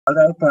All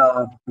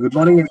right. Good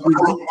morning,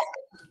 everyone.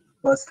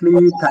 Firstly,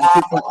 thank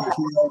you for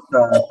taking out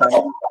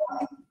time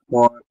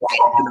for the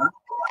webinar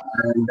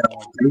and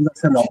giving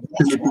us an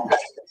opportunity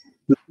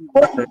to see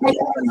what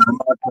Redington and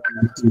Nama are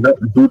trying to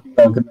do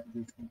the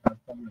organization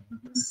transform your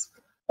business.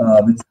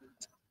 Which,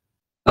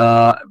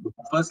 uh,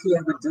 Firstly,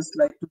 I would just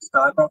like to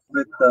start off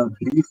with a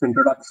brief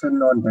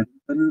introduction on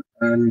Redington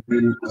and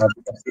then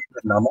proceed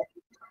with Nama.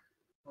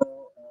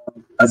 So,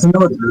 as you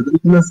know,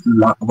 Redington is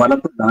one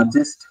of the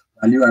largest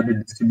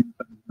value-added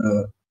distributors in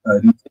the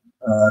region,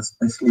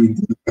 especially in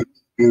the UK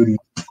region,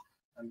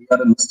 and we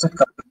are a listed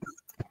company.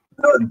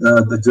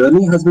 The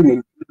journey has been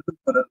incredible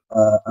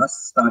for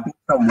us, starting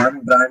from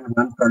one brand,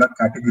 one product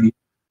category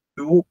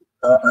to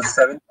a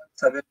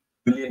 7.7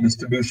 billion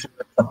distribution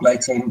and supply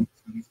chain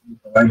solution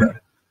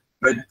provider,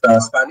 with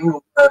spanning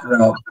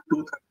over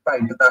 235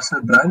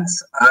 international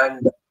brands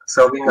and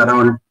serving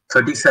around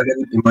 37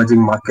 emerging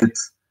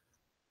markets.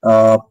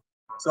 Uh,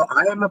 so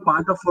I am a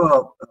part of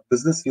a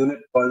business unit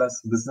called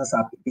as Business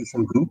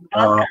Application Group.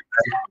 That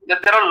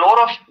there are a lot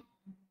of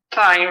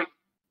time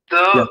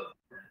the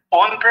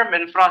on-prem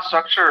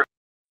infrastructure.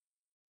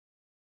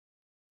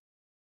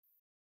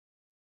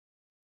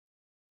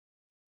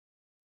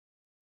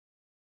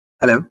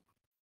 Hello.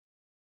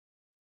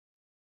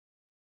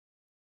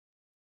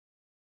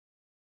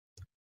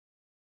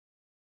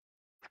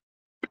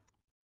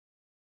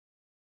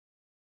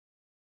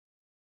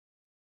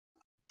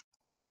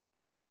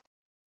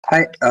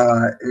 Hi,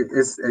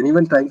 is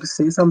anyone trying to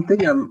say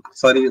something? I'm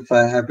sorry if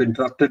I have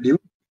interrupted you.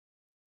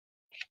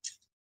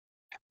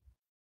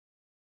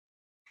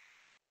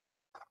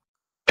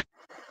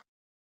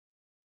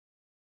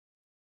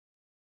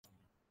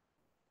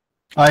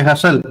 Hi,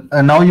 Harshal.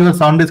 Now your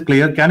sound is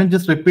clear. Can you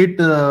just repeat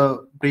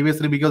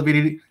previously, because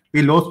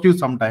we lost you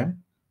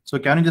sometime. So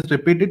can you just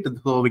repeat it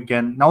so we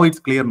can? Now it's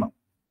clear now.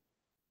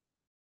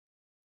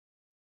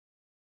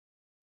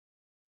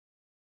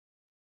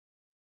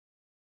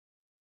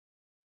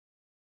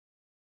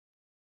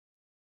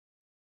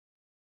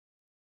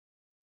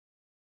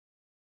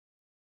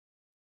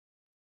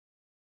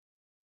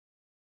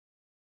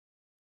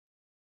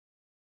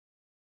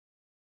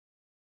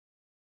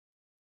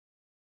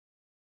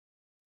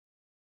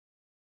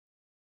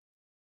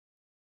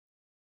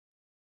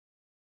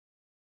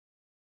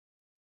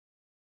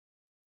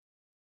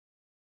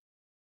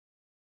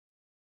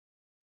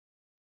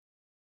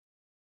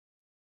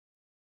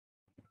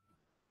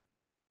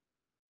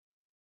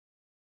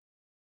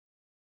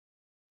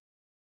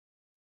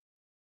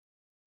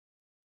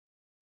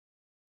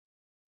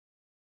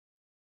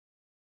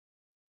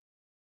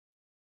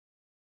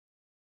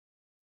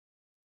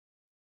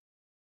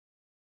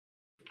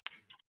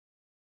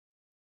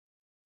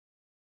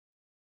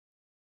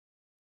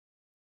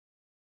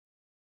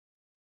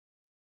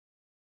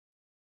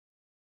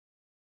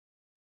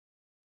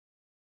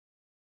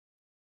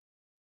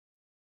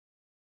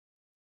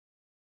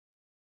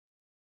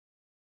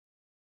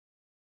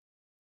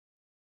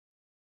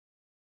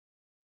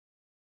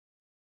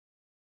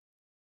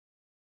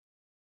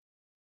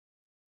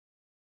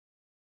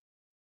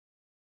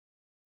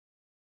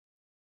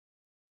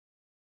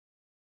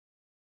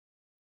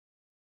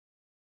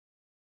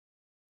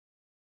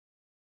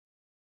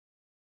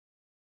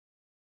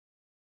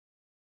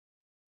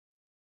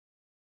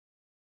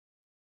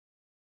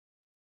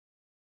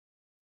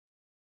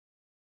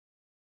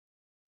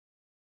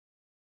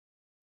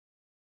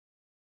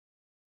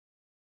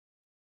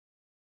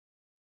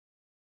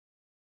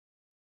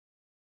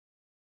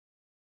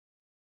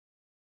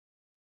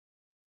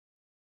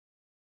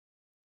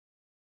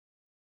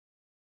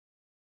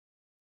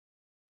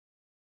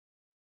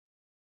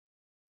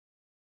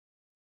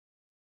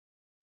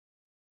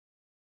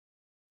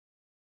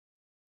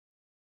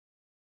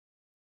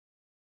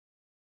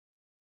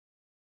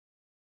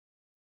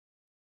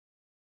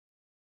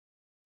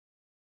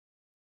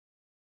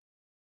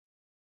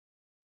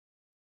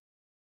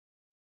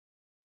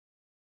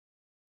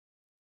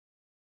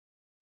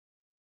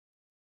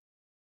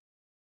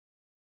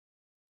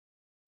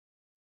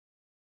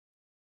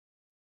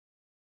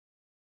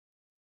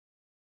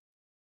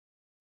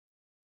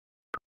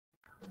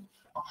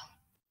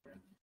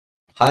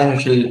 Hi,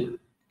 Harshal.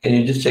 Can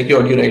you just check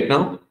your audio right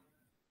now?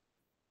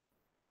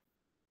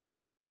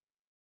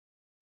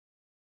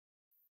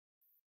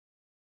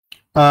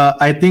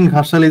 I think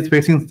Harshal is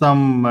facing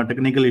some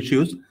technical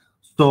issues.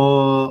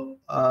 So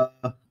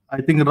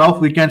I think,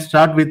 Rauf, we can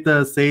start with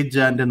the Sage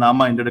and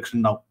Nama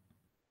introduction now.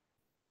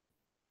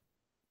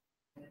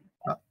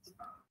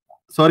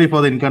 Sorry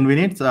for the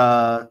inconvenience.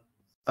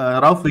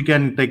 Rauf, we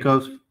can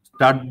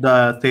start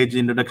the Sage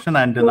introduction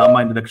and the Nama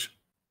introduction.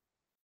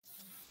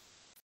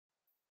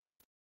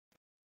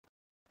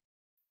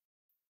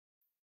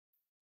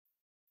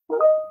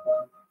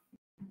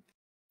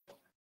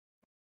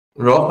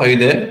 Rob, are you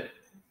there?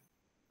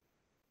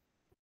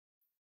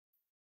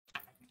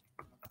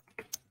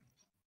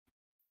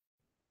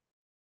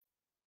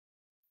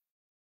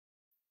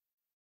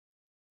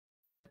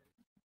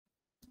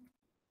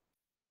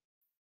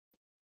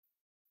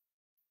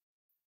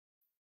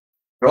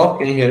 Rob,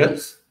 can you hear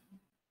us?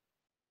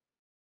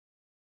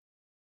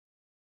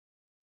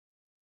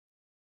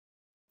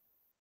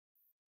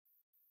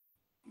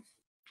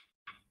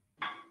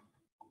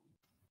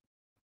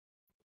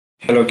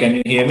 Hello, can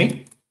you hear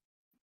me?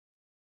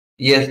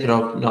 Yes,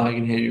 Rob. Now I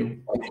can hear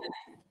you.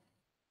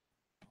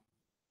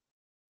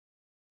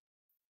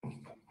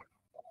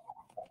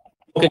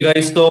 Okay,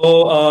 guys. So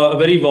a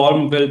very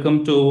warm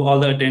welcome to all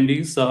the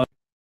attendees.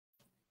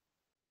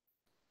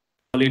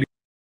 Ladies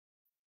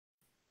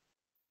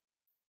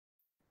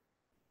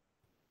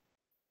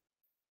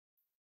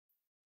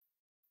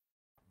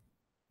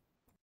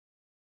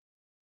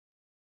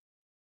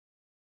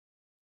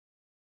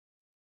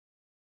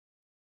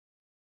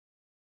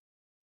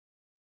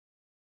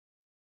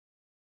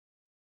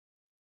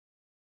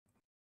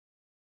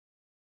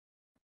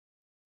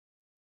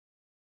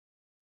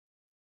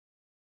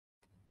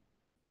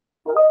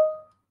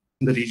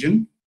in the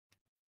region.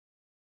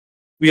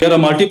 We are a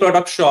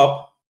multi-product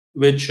shop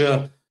which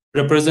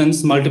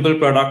represents multiple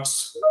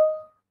products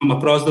from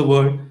across the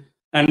world,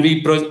 and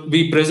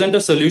we present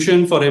a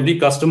solution for every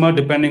customer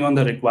depending on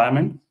the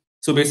requirement.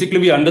 So basically,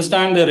 we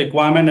understand the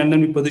requirement and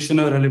then we position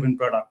a relevant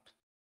product.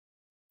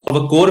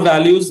 Our core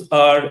values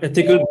are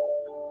ethical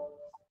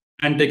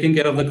and taking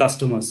care of the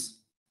customers.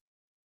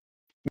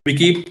 We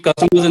keep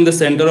customers in the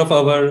center of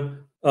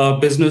our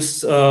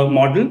business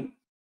model,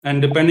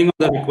 and depending on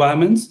the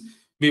requirements,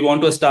 we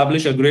want to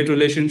establish a great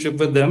relationship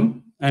with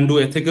them and do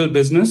ethical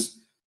business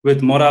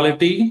with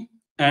morality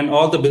and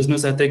all the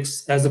business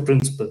ethics as a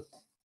principle.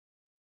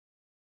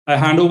 I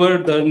hand over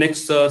the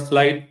next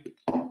slide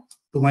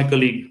to my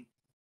colleague.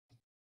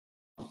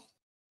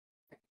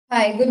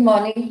 Hi, good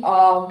morning.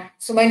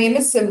 So my name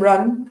is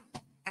Simran.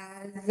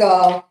 As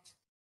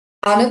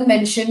Anand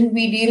mentioned,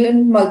 we deal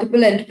in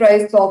multiple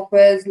enterprise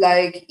softwares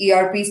like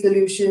ERP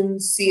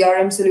solutions,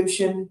 CRM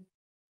solution,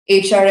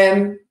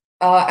 HRM,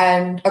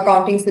 and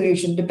accounting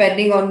solution,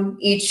 depending on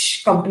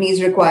each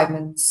company's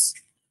requirements.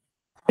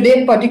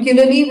 Today,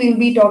 particularly, we'll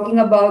be talking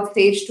about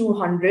Sage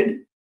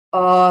 200.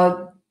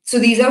 So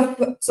these are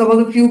some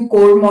of the few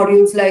core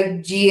modules like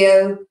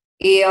GL,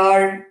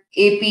 AR,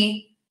 AP,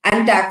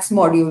 and tax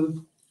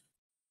module.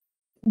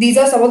 These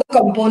are some of the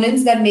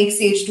components that make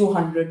Sage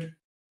 200.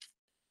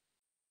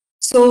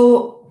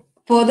 So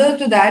further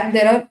to that,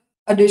 there are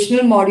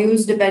additional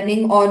modules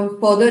depending on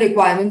further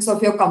requirements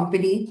of your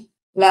company,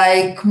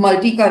 like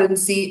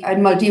multi-currency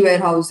and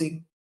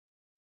multi-warehousing.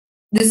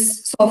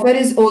 This software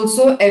is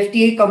also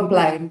FTA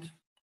compliant.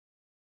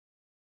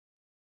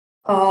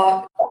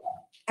 I'm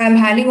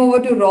handing over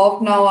to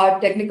Rob now,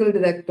 our technical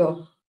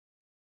director.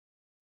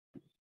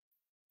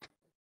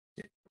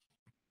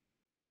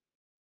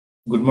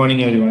 Good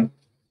morning, everyone.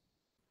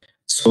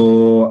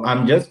 So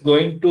I'm just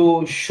going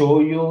to show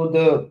you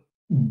the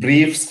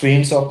brief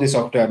screens of the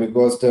software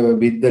because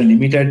with the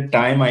limited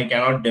time, I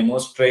cannot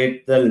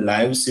demonstrate the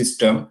live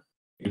system.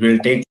 It will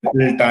take a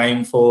little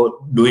time for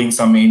doing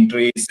some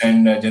entries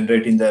and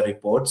generating the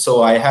report.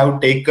 So I have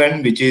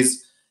taken, which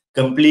is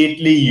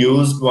completely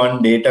used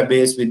one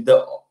database with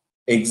the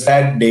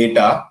exact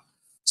data.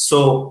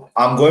 So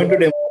I'm going to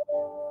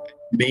demonstrate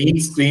main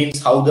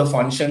screens, how the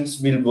functions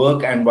will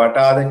work and what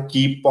are the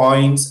key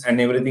points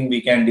and everything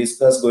we can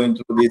discuss going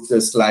through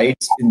these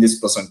slides in this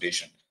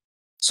presentation.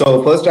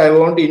 So first I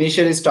want to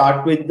initially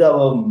start with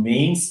the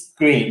main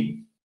screen,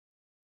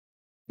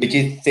 which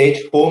is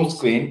Sage home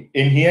screen.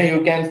 In here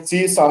you can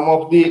see some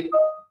of the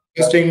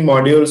interesting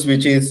modules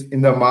which is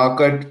in the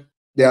market.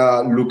 They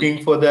are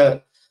looking for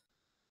the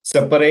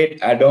separate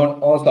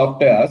add-on or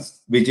softwares,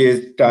 which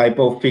is type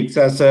of fixed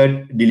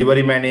asset,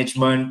 delivery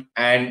management,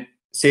 and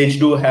Sage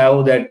do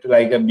have that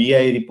like a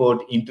BI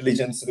report,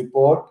 intelligence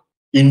report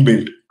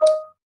inbuilt.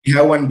 We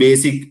have one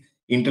basic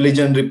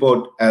intelligence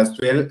report as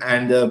well,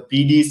 and the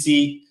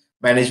PDC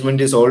management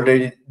is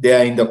already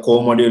there in the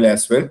core module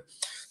as well.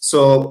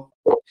 So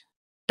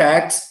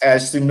tax,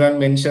 as Simran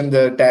mentioned,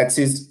 the tax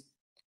is,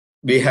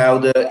 we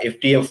have the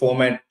FTA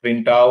format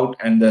printout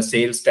and the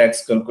sales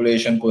tax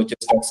calculation,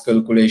 purchase tax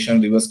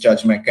calculation, reverse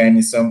charge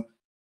mechanism,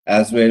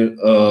 as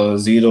well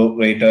zero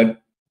rated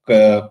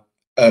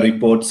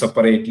report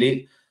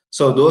separately.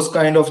 So those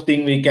kind of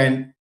thing we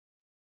can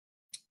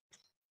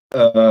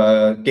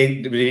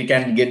we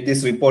can get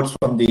these reports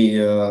from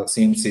the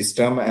same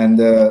system, and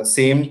the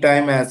same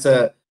time as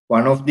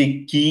one of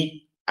the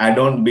key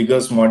add-on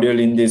biggest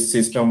module in this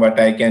system, but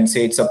I can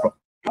say it's a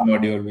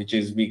module, which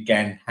is we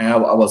can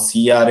have our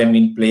CRM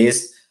in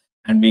place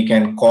and we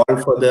can call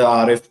for the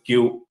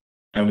RFQ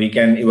and we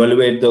can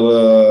evaluate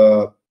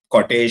the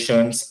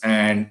quotations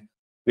and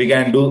we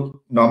can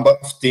do number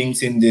of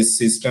things in this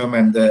system,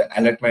 and the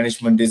alert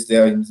management is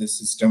there in this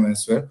system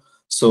as well.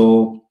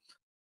 So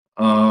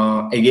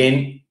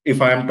again,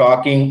 if I'm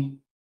talking,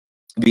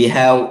 we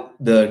have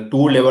the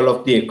two level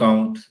of the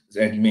account.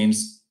 That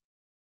means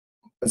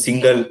a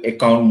single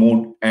account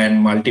mode and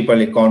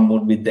multiple account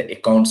mode with the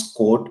accounts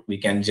code. We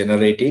can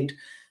generate it.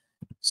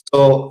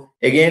 So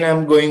again,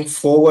 I'm going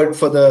forward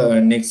for the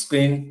next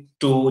screen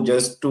to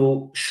just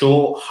to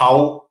show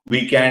how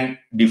we can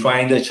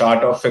define the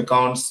chart of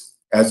accounts.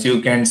 As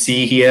you can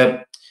see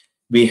here,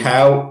 we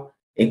have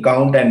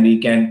account and we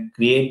can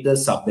create the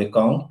sub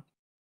account.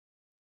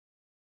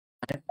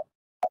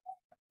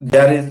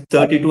 There is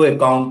 32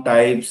 account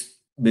types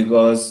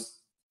because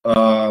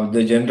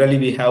generally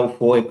we have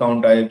 4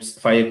 account types,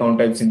 5 account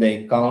types in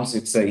the accounts.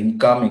 It's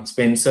income,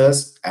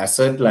 expenses,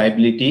 asset,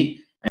 liability,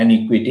 and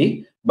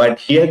equity. But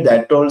here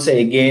that also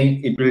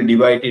again it will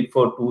divide it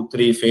for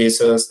 2-3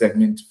 phases. That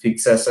means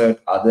fixed asset,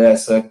 other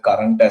asset,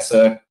 current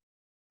asset,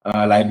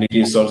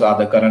 liabilities also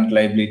other current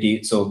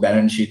liability. So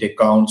balance sheet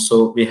account.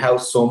 So we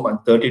have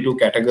 32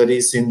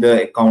 categories in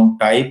the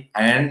account type,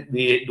 and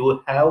we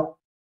do have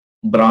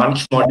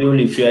branch module.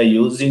 If you are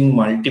using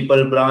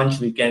multiple branch,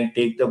 we can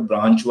take the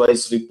branch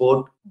wise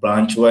report,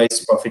 branch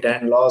wise profit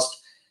and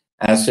loss.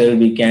 As well,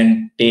 we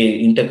can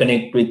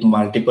interconnect with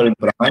multiple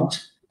branch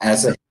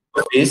as a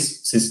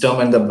base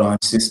system and the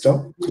branch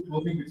system.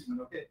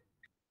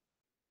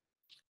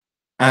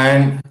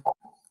 And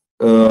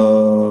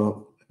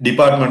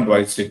department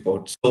wise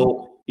report.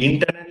 So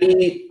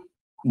internally,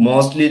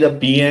 mostly the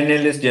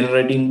PNL is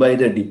generating by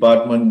the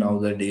department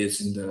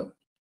nowadays in the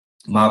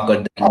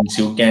market. That means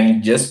you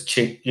can just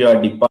check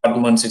your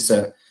departments. It's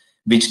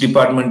which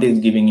department is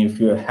giving. If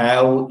you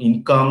have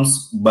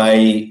incomes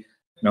by,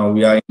 now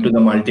we are into the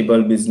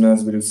multiple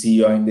business, we'll see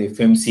you are in the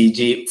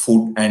FMCG,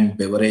 food and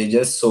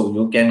beverages. So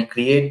you can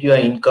create your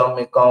income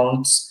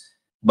accounts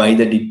by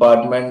the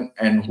department,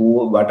 and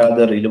what are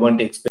the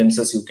relevant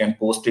expenses. You can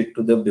post it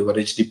to the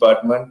beverage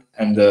department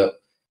and the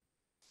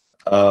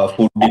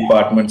food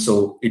department.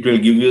 So it will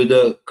give you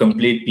the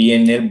complete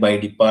P&L by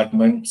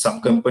department.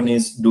 Some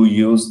companies do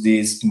use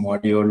this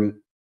module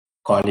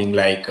calling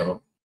like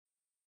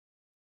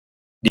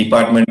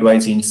department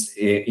wise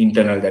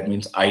internal. That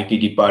means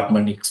IT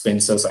department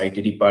expenses,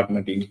 IT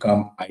department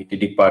income, IT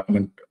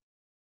department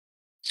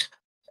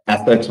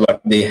assets,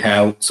 what they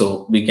have.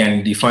 So we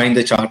can define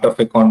the chart of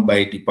account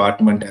by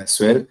department as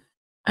well.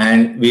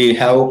 And we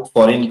have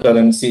foreign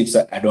currency. It's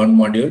an add-on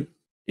module.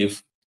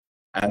 If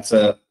as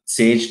a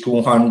Sage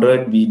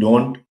 200, we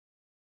don't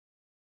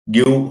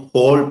give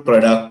whole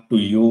product to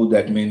you.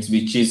 That means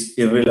which is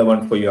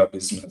irrelevant for your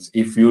business.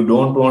 If you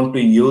don't want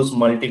to use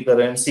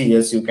multi-currency,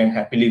 yes, you can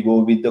happily go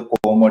with the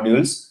core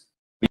modules,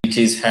 which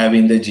is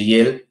having the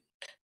GL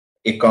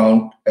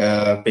account,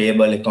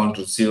 payable account,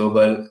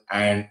 receivable,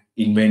 and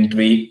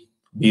inventory,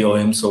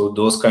 BOM. So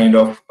those kind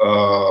of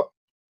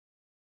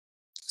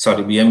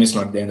sorry, BM is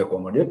not there in the core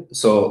module.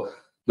 So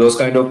those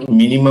kind of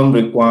minimum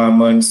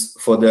requirements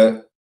for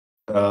the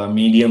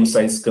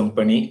medium-sized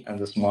company and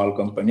the small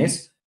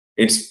companies,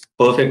 it's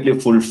perfectly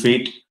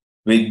fulfilled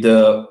with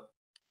the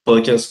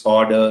purchase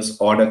orders,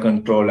 order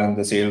control, and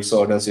the sales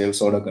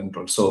order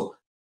control. So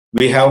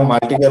we have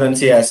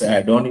multi-currency as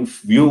add-on.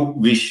 If you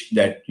wish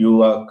that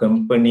your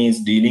company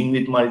is dealing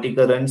with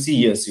multi-currency,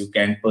 yes, you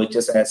can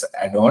purchase as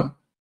add-on.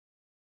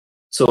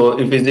 So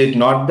if it is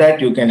not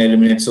that, you can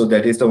eliminate. So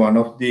that is the one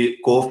of the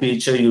core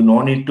feature you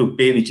no need to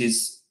pay, which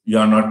is you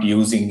are not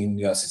using in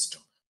your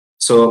system.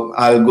 So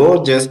I'll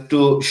go just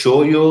to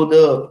show you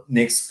the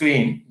next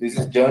screen. This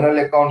is journal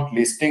account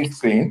listing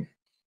screen.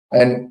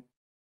 And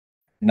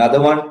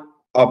another one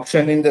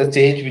option in the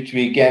Sage, which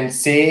we can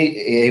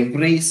say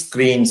every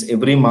screens,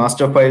 every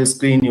master file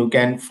screen, you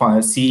can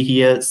see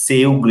here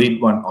save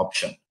grid one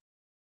option,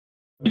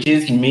 which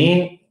is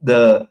mean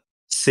the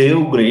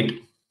save grid.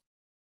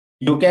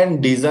 You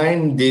can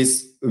design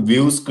this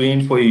view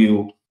screen for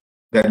you.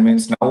 That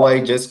means now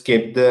I just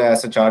kept the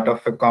as a chart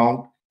of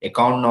account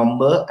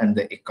number and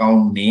the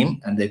account name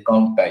and the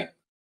account type.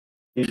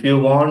 If you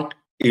want,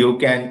 you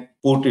can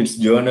put its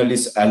journal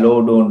is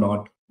allowed or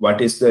not. What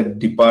is the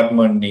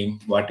department name?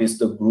 What is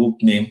the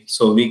group name?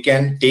 So we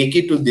can take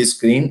it to this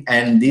screen,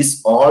 and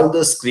this all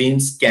the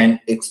screens can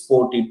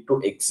export it to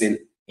Excel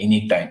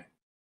anytime.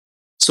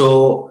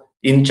 So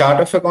in chart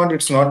of account,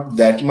 it's not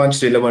that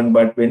much relevant,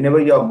 but whenever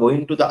you are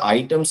going to the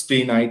item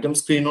screen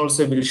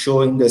also will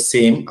show in the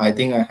same. I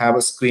think I have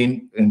a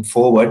screen in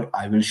forward.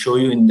 I will show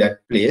you in that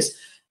place.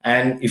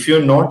 And if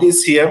you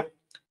notice here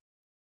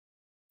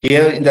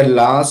in the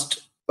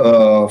last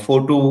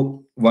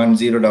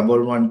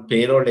 421011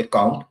 payroll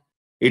account,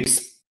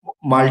 it's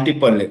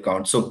multiple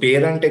accounts. So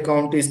parent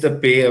account is the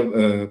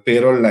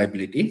payroll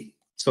liability.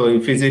 So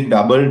if is it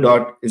double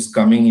dot is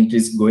coming, it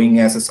is going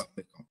as a sub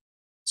account.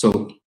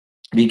 So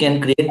we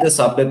can create the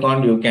sub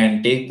account. You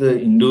can take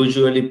the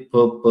individually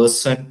per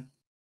person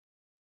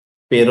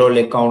payroll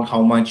account,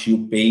 how much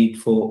you paid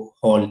for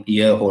whole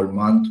year, whole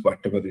month,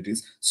 whatever it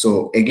is.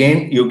 So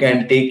again, you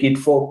can take it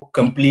for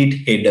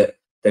complete header.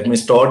 That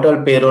means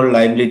total payroll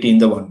liability in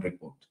the one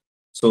report.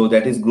 So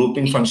that is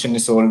grouping function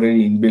is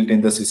already inbuilt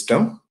in the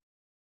system.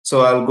 So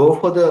I'll go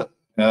for the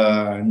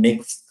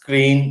next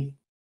screen,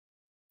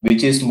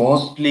 which is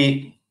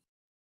mostly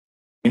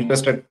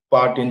interested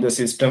part in the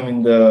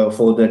system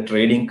for the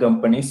trading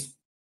companies.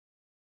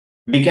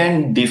 We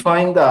can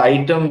define the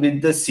item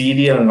with the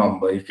serial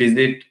number. If is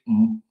it,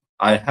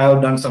 I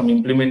have done some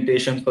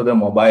implementation for the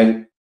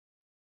mobile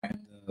and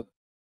the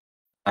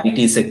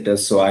IT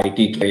sectors, so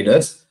IT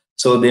traders.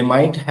 So they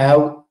might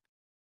have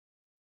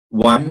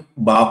one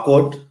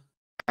barcode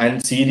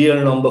and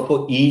serial number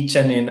for each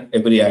and in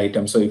every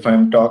item. So if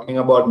I'm talking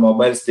about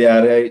mobiles,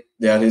 there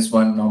is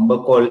one number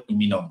called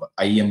IMEI number,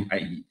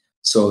 IMEI.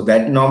 So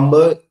that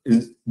number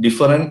is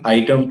different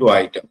item to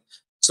item.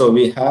 So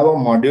we have a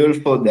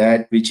module for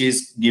that, which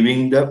is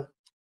giving the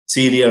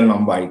serial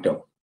number item.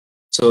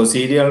 So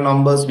serial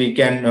numbers, we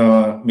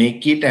can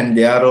make it, and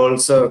they are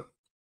also,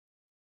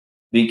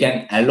 we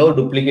can allow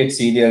duplicate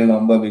serial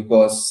number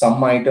because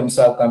some items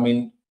are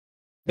coming,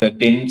 the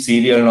 10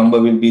 serial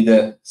number will be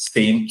the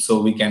same.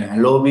 So we can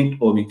allow it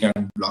or we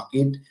can block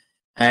it.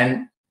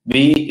 And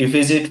if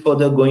is it for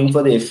the going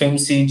for the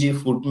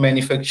FMCG, food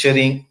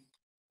manufacturing,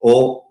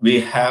 or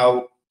we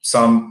have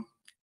some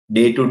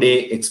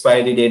day-to-day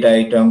expiry date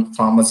item,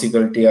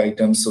 pharmaceutical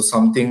items, so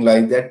something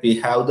like that, we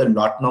have the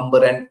lot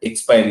number and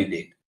expiry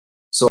date.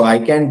 So I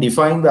can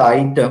define the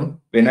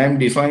item. When I'm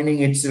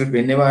defining itself,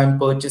 whenever I'm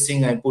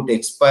purchasing, I put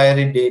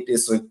expiry date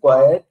is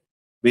required.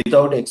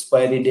 Without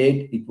expiry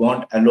date, it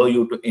won't allow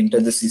you to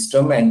enter the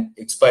system, and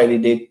expiry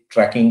date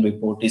tracking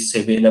report is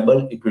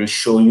available. It will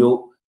show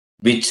you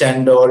which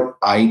and all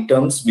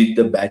items with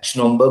the batch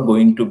number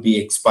going to be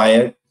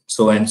expired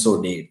so and so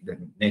date, the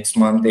next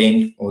month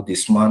end or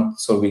this month.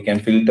 So we can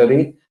filter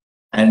it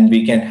and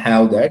we can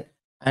have that.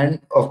 And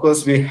of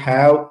course, we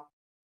have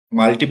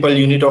multiple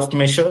unit of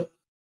measure.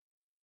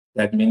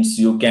 That means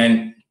you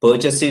can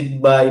purchase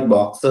it by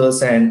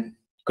boxes and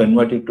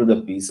convert it to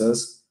the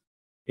pieces.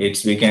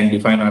 We can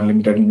define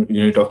unlimited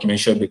unit of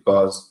measure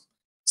because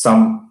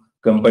some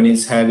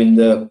companies have in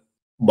the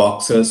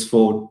boxes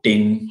for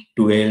 10,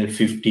 12,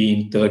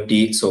 15,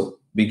 30. So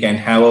we can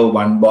have a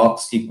one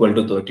box equal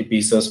to 30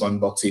 pieces, one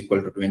box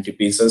equal to 20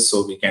 pieces.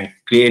 So we can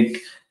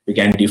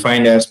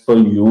define as per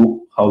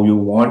you, how you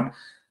want.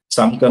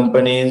 Some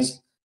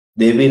companies,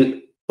 they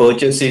will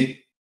purchase it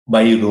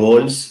by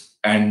rolls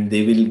and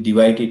they will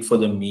divide it for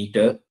the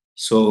meter.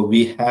 So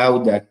we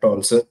have that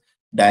also.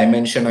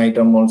 Dimension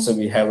item also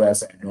we have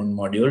as add-on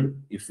module.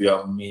 If you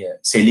are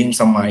selling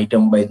some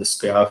item by the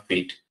square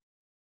feet,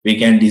 we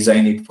can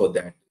design it for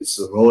that.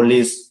 So roll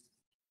is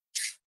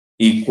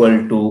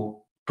equal to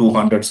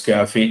 200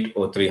 square feet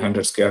or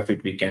 300 square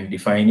feet, we can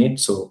define it.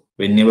 So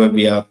whenever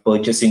we are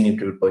purchasing,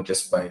 it will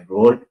purchase by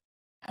roll.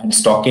 And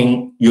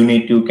stocking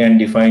unit, you can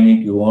define it.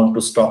 You want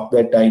to stock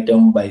that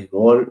item by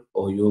roll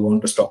or you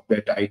want to stock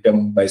that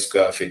item by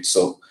square feet.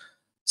 So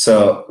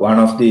one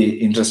of the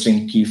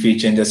interesting key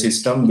feature in the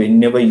system,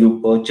 whenever you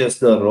purchase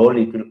the roll,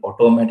 it will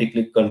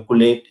automatically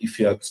calculate. If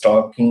you are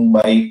stocking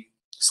by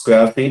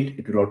square feet,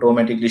 it will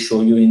automatically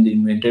show you in the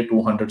inventory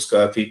 200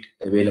 square feet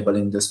available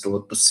in the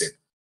store to sell.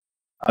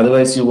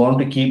 Otherwise, you want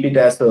to keep it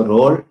as a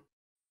roll.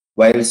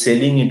 While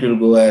selling, it will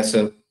go as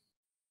a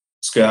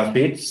square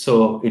feet.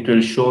 So it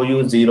will show you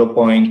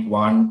 0.1,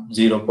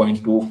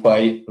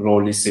 0.25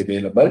 roll is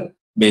available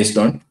based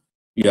on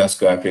your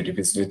square feet. If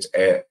it's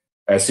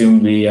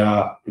assume we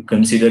are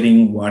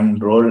considering one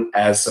roll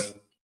as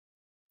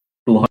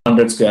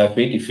 200 square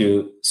feet. If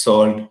you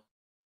sold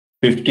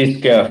 50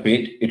 square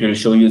feet, it will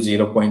show you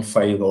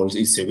 0.5 rolls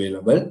is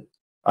available.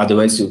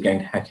 Otherwise, you can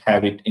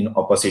have it in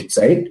opposite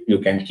side. You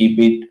can keep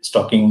it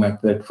stocking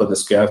method for the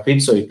square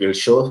feet. So it will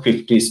show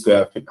 50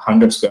 square feet,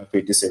 100 square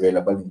feet is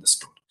available in the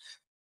store.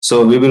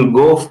 So we will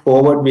go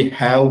forward. We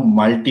have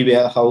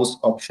multi-warehouse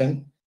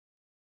option.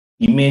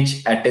 Image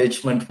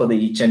attachment for the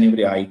each and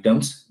every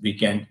items. We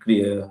can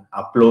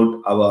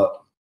upload our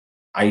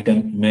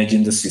item image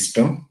in the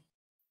system.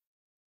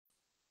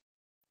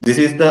 This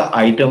is the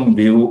item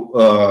view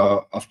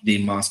of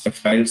the master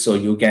file. So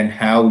you can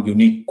have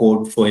unique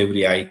code for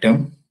every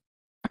item.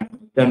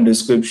 Item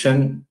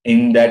description,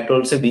 in that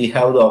also we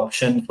have the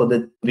option for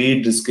the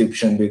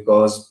pre-description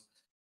because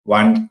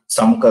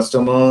some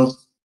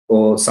customers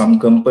or some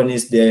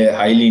companies, they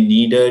highly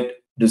needed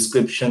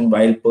description.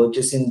 While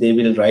purchasing, they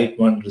will write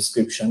one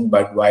description,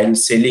 but while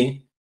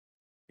selling,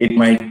 it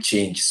might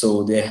change.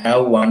 So they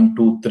have 1,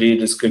 2, 3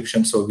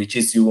 descriptions. So which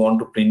is you want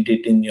to print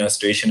it in your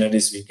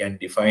stationaries, we can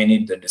define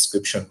it the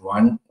description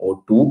 1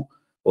 or 2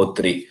 or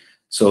 3.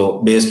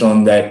 So based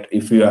on that,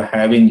 if you are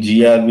having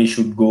GR, we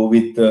should go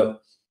with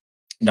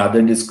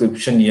another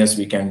description. Yes,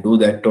 we can do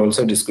that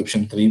also.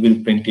 Description 3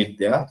 will print it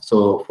there.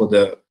 So for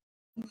the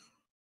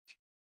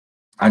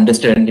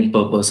understanding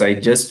purpose, I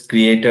just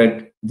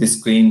created this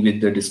screen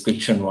with the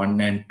description 1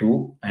 and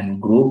 2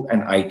 and group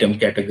and item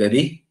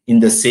category. In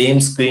the same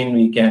screen,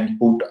 we can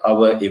put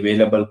our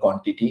available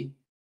quantity.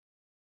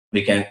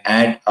 We can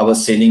add our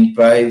selling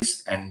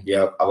price and we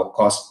have our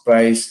cost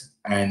price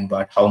and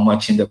how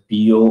much in the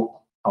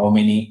PO, how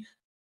many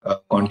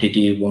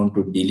quantity we want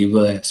to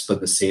deliver as per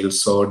the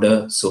sales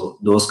order. So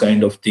those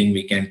kind of thing,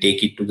 we can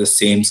take it to the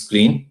same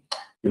screen.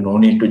 You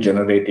don't need to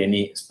generate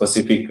any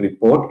specific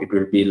report. It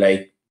will be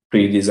like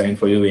pre-designed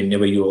for you.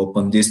 Whenever you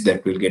open this,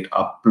 that will get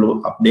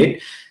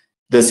update.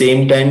 The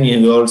same time,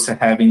 you're also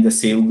having the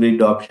save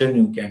grid option.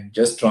 You can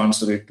just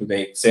transfer it to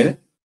the Excel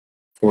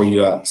for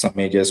your some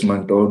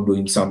adjustment or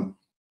doing some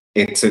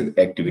Excel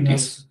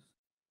activities.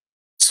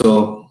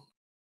 So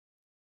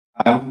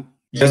I'm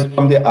just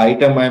from the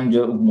item, I'm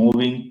just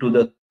moving to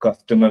the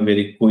customer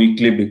very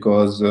quickly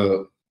because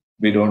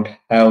we don't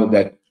have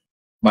that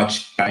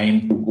much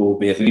time to go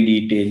very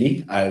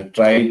detailing. I'll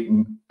try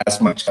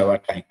as much as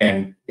I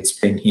can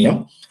explain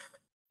here.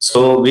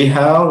 So we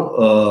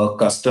have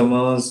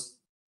customers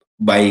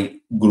by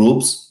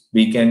groups.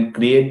 we can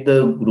create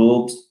the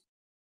groups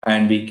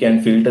and we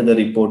can filter the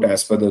report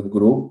as per the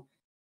group.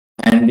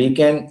 And we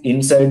can,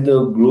 inside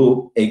the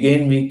group,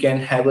 again, we can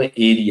have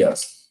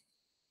areas.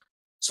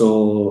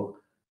 So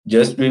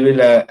just we will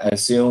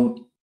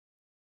assume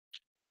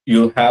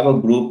you have a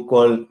group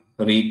called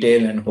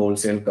retail and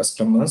wholesale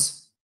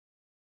customers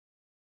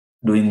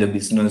doing the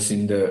business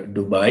in the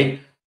Dubai.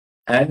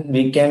 And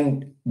we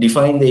can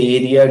define the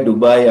area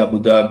Dubai, Abu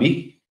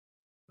Dhabi,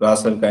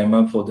 Ras Al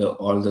Khaimah for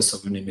all the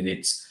 7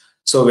 Emirates.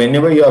 So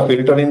whenever you are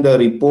filtering the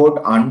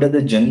report under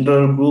the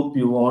general group,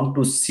 you want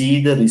to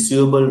see the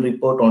receivable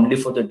report only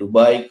for the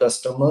Dubai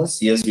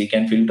customers. Yes, we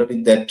can filter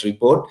in that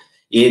report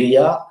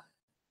area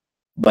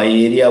by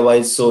area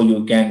wise, so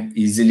you can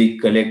easily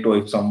collect, or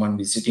if someone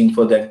visiting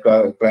for that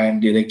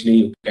client directly,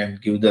 you can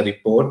give the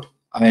report.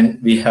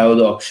 And we have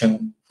the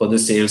option for the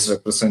sales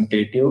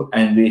representative,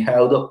 and we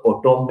have the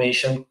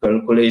automation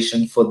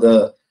calculation for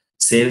the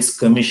sales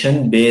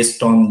commission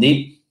based on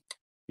the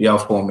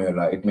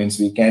formula. It means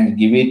we can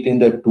give it in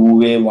the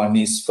 2-way. One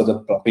is for the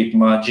profit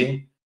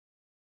margin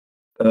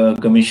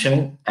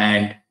commission,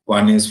 and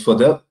one is for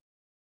the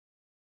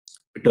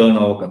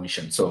turnover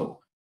commission. So,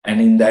 and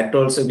in that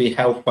also we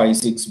have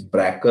 5-6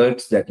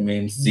 brackets. That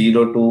means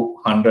 0 to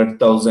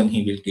 100,000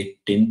 he will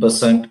get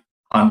 10%,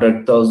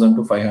 100,000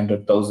 to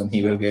 500,000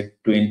 he will get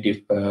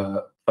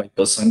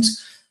 25%.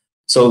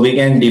 So we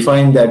can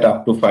define that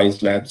up to 5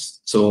 slabs.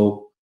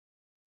 So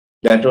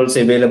that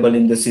also available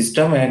in the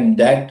system, and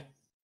that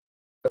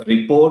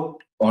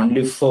report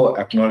only for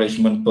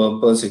acknowledgement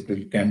purpose.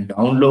 You can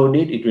download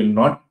it. It will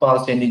not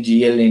pass any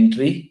GL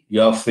entry.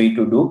 You are free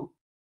to do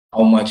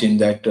how much in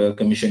that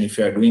commission. If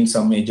you are doing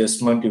some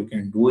adjustment, you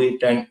can do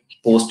it and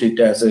post it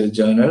as a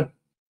journal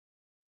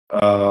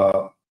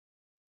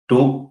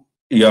to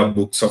your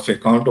books of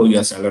account or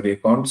your salary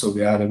account. So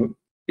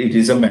it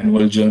is a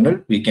manual journal.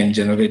 We can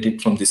generate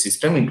it from the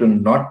system. It will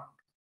not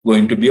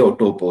going to be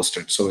auto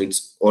posted. So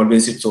it's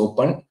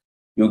open.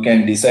 You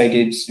can decide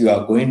you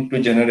are going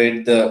to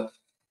generate the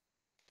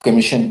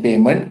commission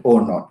payment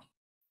or not.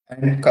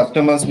 And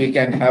customers, we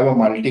can have a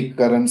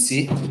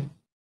multi-currency,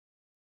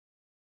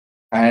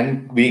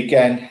 and we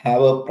can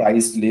have a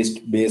price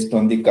list based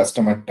on the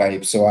customer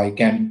type. So I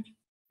can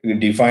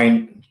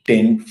define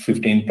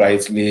 10-15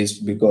 price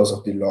list because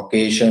of the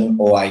location,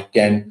 or I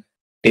can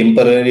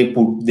temporarily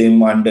put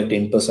them under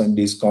 10%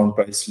 discount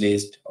price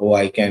list, or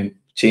I can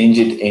change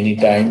it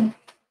anytime.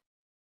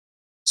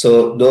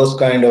 So those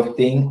kind of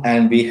thing.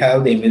 And we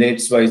have the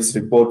Emirates wise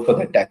report for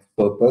the tax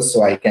purpose.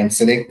 So I can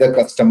select the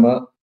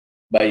customer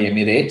by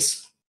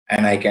Emirates,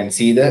 and I can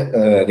see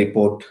the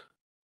report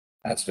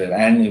as well.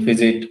 And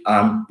if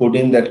I'm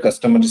putting that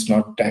customer is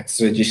not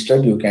tax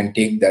registered, you can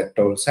take that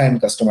also,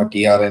 and customer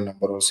TRN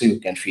number also, you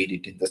can feed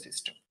it in the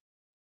system.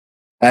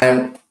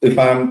 And if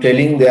I'm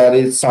telling there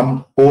is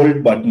some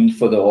hold button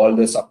for all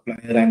the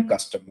supplier and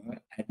customer,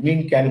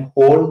 admin can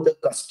hold the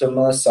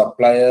customer,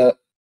 supplier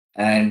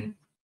and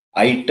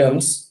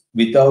items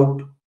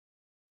without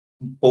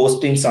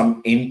posting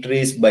some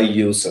entries by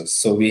users.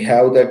 So we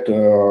have that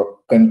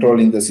control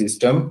in the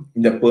system.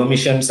 In the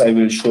permissions, I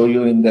will show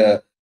you in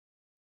the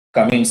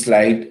coming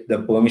slide. The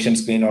permission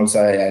screen also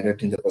I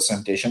added in the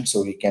presentation,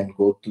 so we can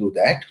go through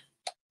that.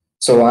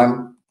 So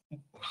I'm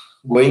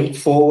going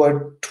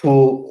forward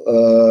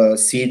to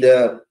see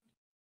the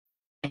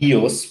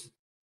POs.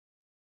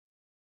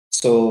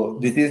 So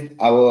this is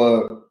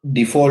our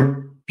default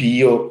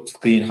PO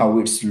screen, how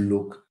it's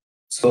look.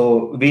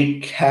 So we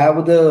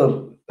have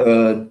the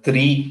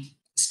 3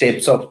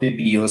 steps of the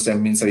POs. That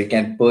means we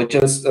can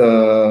purchase,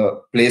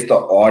 place the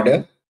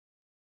order,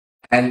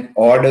 and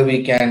order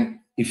we can,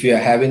 if you are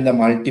having the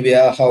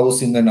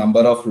multi-warehouse in the number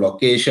of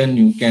location,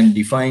 you can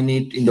define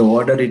it in the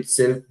order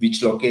itself,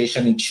 which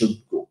location it should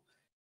go.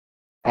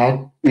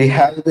 And we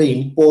have the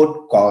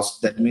import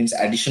cost. That means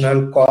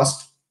additional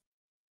cost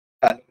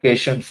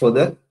allocation for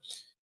the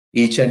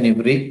each and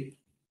every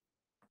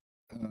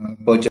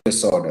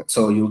purchase order.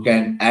 So you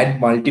can add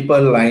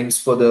multiple lines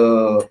for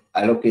the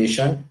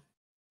allocation,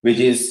 which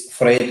is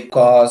freight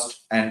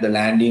cost and the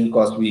landing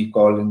cost we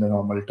call in the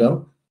normal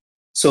term.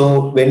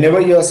 So whenever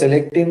you are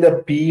selecting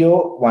the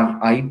PO one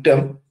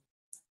item,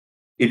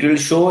 it will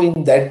show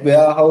in that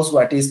warehouse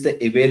what is the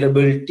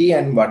availability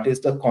and what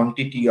is the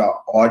quantity you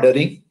are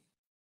ordering.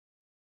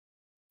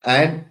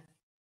 And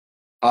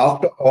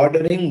after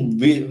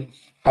ordering,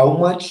 how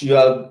much you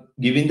are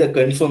giving the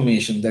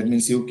confirmation. That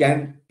means you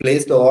can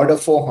place the order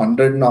for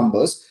 100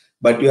 numbers,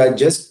 but you are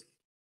just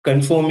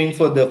confirming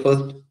for the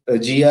first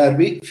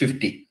GRV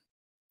 50.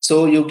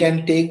 So you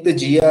can take the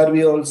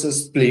GRV also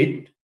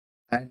split,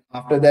 and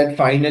after that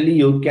finally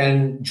you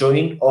can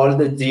join all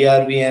the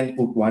GRV and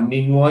put one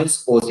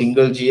invoice, or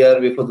single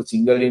GRV for the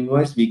single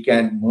invoice. We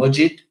can merge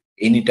it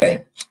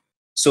anytime.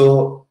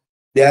 So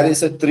there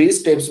is a 3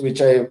 steps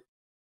which I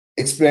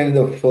explained.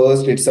 The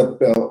first, it's a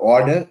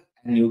order,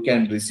 and you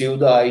can receive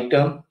the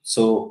item,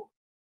 so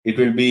it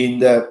will be in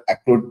the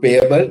accrued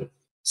payable.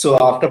 So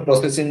after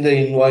processing the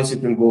invoice,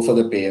 it will go for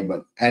the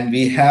payable. And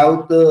we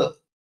have the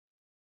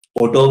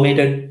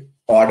automated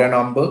order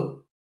number,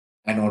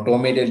 an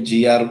automated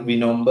GRV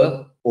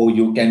number, or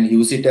you can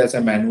use it as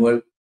a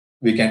manual.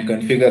 We can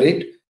configure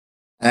it,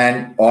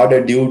 and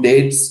order due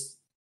dates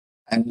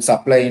and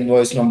supply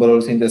invoice number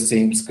also in the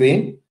same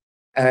screen.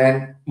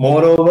 And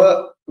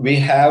moreover, we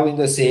have in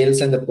the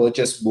sales and the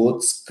purchase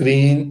both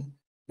screen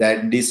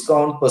that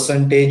discount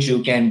percentage,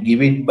 you can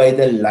give it by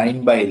the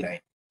line by line.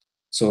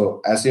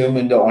 So assume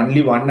in the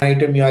only one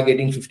item you are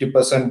getting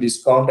 50%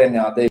 discount and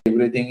other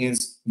everything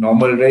is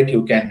normal rate,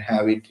 you can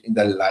have it in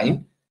the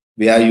line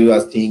where you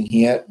are seeing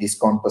here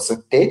discount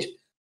percentage.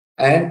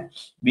 And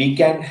we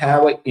can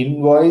have an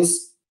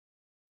invoice,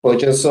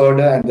 purchase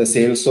order and the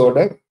sales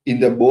order. In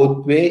the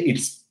both way,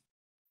 it's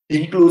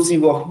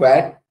inclusive of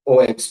VAT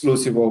or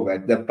exclusive of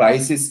VAT. The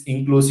price is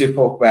inclusive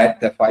of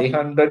VAT, the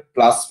 500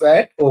 plus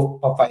VAT, or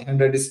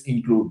 500 is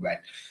include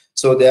VAT.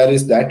 So there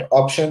is that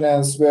option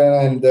as well.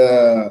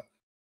 And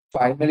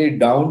finally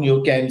down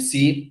you can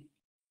see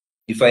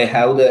if I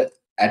have the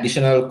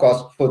additional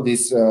cost for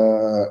this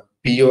PO,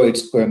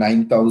 it's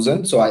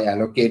 9,000. So I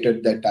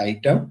allocated that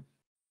item.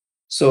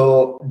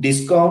 So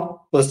discount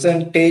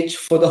percentage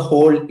for the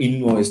whole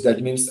invoice.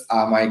 That means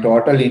my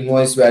total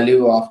invoice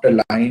value after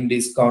line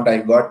discount, I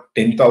got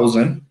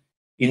 10,000.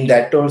 In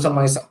that also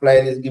my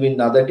supplier is giving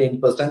another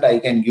 10%. I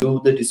can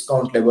give the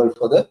discount level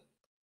for the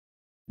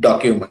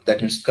document,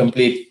 that is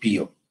complete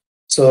PO.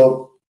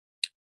 So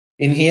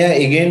in here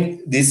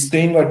again, this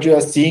screen what you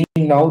are seeing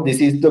now,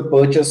 this is the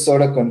purchase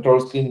order control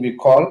screen we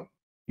call.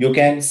 You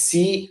can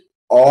see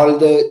all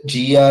the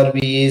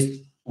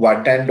GRVs,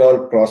 what and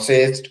all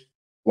processed,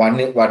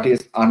 what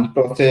is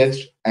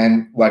unprocessed,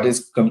 and what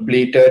is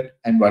completed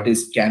and what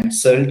is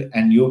cancelled.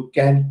 And you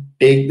can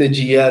take the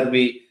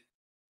GRV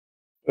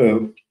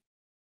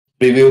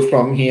review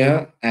from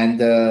here. And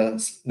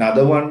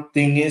another one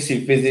thing is,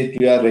 if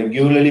you are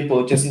regularly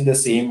purchasing the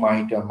same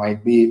item,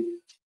 might be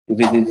if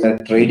it is a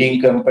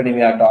trading company,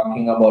 we are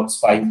talking about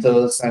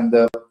spices and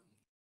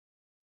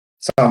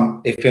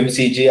some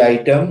FMCG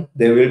item,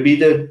 there will be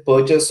the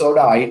purchase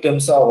order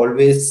items are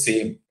always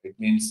same. It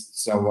means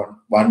so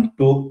 1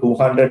 to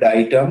 200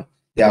 item,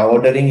 they are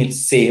ordering it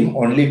same,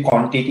 only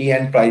quantity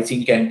and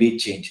pricing can be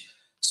changed.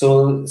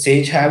 So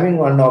Sage having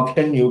one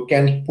option, you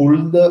can pull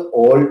the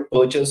old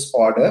purchase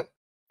order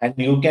and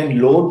you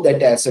can load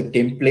that as a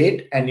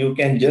template, and you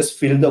can just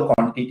fill the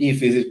quantity.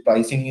 If its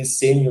pricing is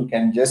same, you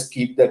can just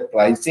keep that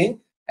pricing,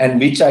 and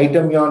which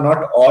item you are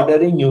not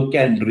ordering, you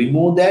can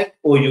remove that,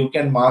 or you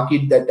can mark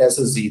it that as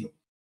a 0.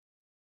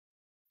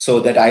 So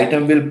that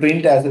item will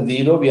print as a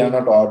 0, we are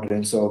not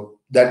ordering. So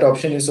that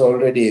option is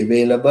already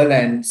available.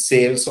 And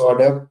sales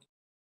order,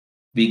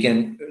 we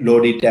can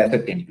load it as a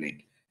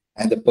template.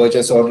 And the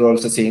purchase order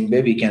also same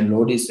way, we can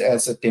load it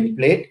as a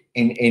template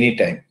in any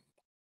time.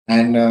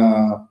 And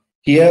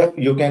here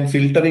you can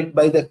filter it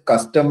by the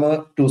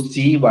customer to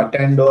see what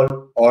and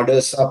all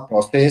orders are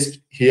processed.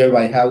 Here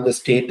I have the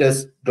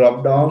status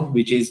drop down,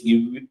 which is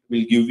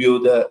will give you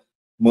the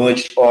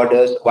merged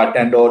orders, what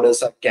and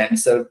orders are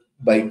cancelled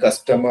by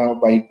customer,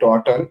 by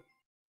total.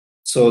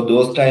 So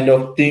those kind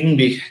of thing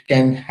we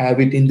can have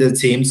it in the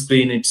same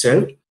screen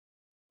itself.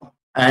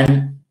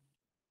 And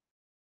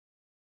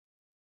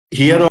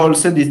here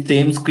also the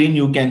same screen,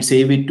 you can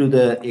save it to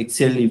the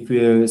Excel. If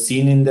you've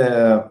seen in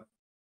the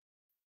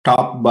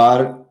top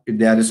bar,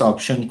 there is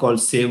option called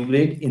save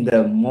grid. In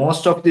the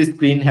most of the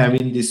screen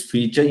having this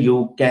feature,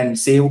 you can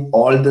save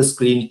all the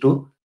screen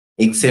to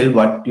Excel,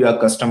 what you are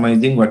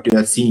customizing, what you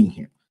are seeing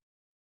here.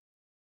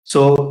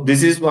 So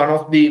this is one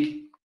of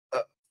the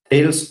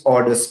sales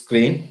order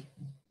screen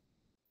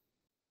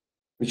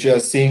which you are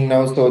seeing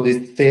now. So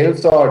this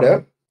sales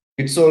order,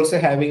 it's also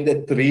having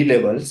the 3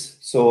 levels.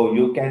 So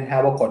you can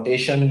have a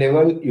quotation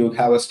level, you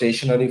have a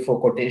stationery for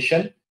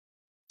quotation.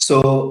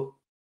 So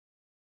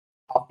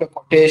after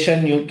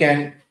quotation, you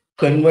can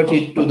convert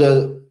it to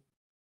the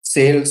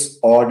sales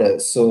order.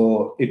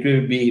 So it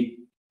will be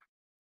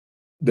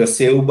the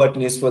save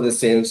button is for the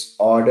sales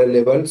order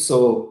level.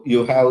 So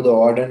you have the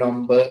order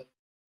number,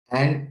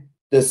 and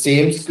the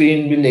same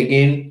screen will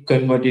again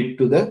convert it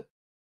to the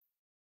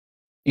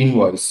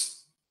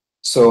invoice.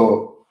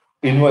 So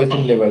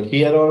invoicing level.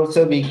 Here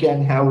also we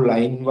can have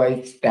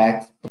line-wise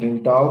tax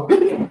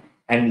printout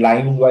and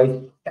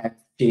line-wise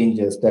tax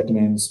changes. That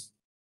means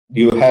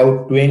you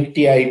have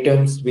 20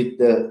 items with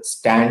the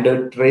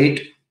standard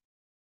rate.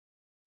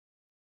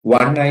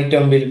 One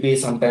item will be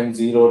sometimes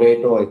 0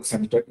 rate or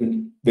exempted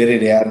in very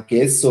rare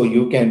case. So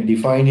you can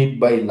define it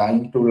by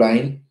line to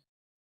line,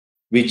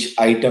 which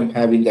item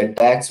having the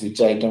tax,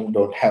 which item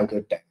don't have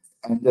the tax.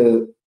 And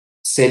the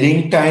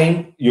selling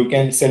time, you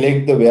can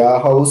select the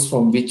warehouse,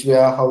 from which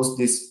warehouse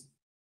this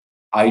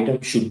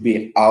item should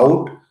be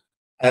out.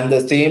 And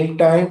the same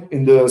time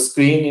in the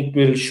screen, it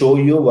will show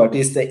you what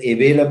is the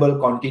available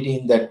quantity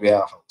in that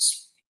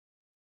warehouse.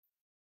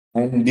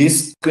 And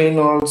this screen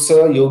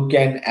also, you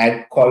can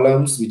add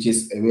columns which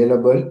is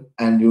available,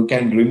 and you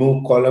can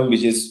remove column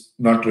which is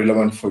not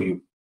relevant for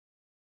you.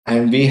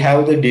 And we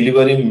have the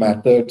delivery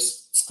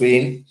methods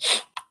screen.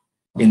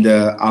 In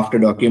the after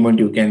document,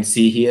 you can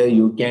see here,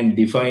 you can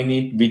define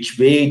it which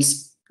way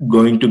it's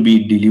going to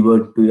be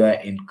delivered to your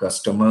end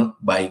customer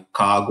by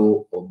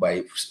cargo or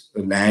by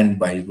land,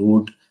 by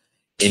road,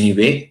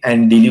 anyway.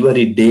 And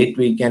delivery date,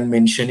 we can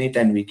mention it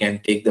and we can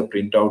take the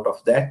printout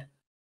of that.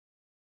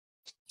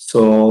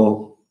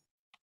 So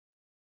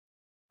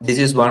this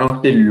is one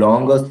of the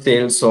longest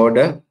sales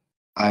order.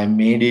 I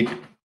made it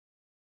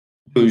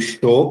to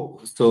show.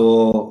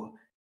 So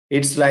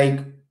it's like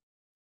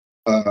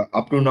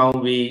up to now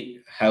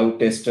we have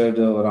tested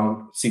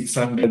around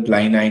 600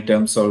 line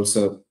items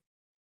also.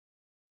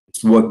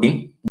 It's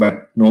working,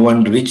 but no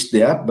one reached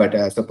there. But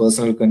as a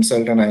personal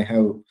consultant, I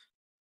have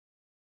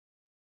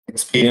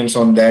experience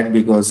on that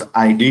because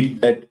I did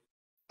that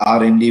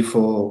R&D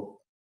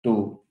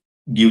to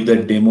give the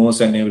demos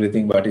and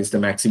everything. What is the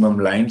maximum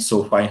line?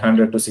 So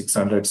 500 to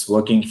 600 is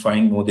working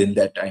fine. More than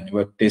that, I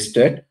never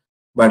tested.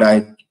 But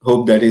I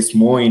hope that is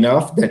more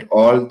enough that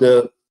all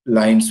the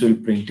lines will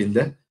print in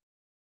the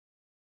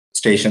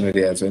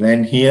stationery as well.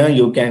 And here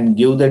you can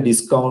give the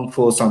discount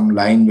for some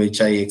line which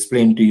I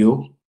explained to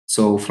you.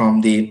 So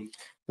from the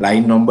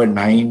line number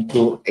 9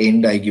 to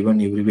end, I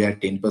given everywhere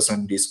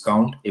 10%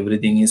 discount.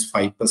 Everything is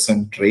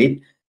 5%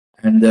 rate,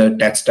 and the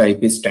tax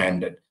type is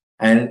standard.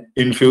 And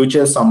in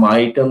future, some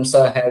items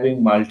are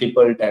having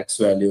multiple tax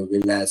value.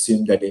 We'll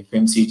assume that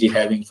FMCG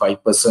having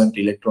 5%,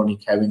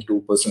 electronic having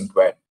 2%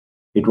 VAT.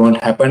 It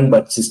won't happen,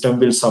 but system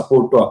will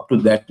support to up to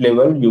that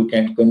level. You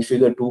can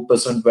configure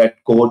 2%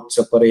 VAT code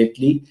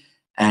separately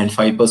and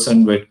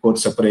 5% VAT code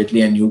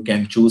separately, and you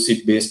can choose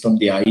it based on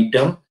the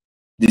item.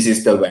 This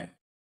is the VAT.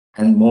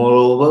 And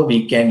moreover,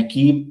 we can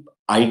keep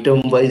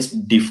item-wise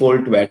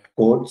default VAT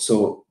code.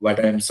 So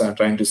what I'm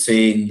trying to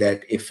say in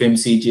that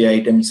FMCG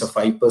items are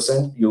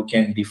 5%, you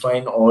can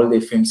define all the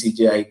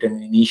FMCG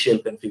item initial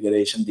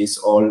configuration. This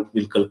all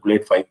will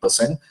calculate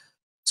 5%.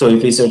 So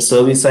if it's a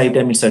service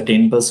item, it's a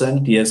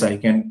 10%. Yes, I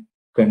can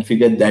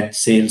configure that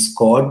sales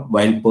code.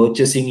 While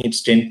purchasing,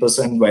 it's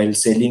 10%. While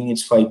selling,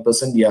 it's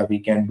 5%. Yeah, we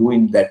can do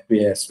in that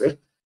way as well.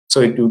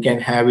 So you can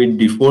have it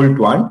default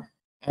one.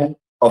 And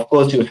of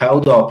course, you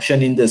have the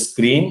option in the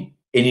screen.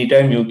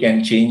 Anytime you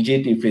can change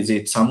it. If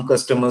it's some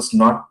customers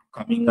not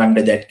coming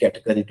under that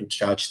category to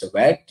charge the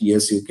VAT,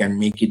 yes, you can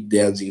make it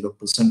there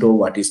 0% or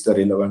what is the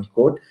relevant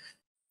code.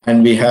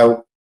 And we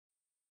have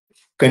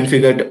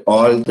configured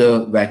all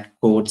the VAT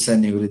codes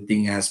and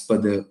everything as per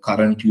the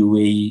current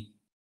UAE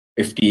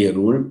FTA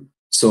rule.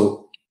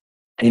 So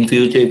in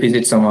future, if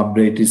it's some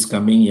update is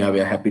coming, yeah,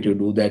 we're happy to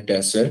do that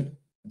as well.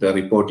 The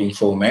reporting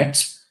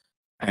formats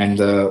and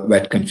the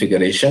VAT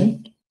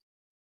configuration.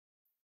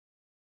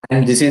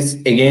 And this is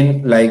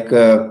again like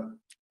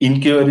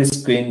inquiry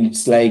screen.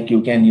 It's like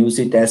you can use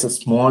it as a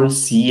small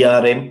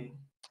CRM.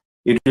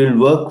 It will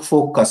work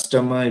for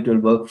customer, it will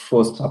work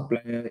for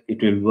supplier,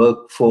 it will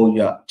work for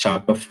your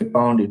chart of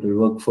account, it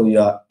will work for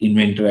your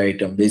inventory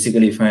item.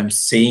 Basically, if I'm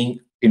saying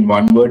in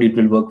one word, it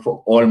will work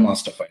for all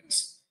master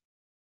files.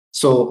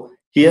 So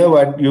here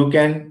what you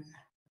can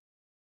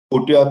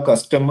put your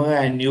customer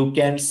and you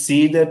can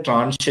see the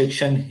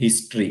transaction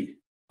history,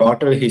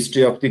 total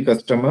history of the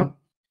customer.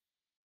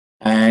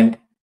 And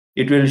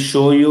it will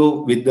show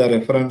you with the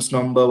reference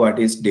number what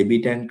is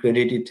debit and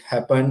credit it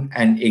happened.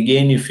 And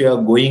again, if you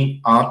are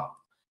going up,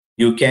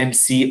 you can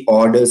see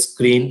order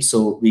screen.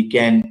 So we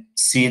can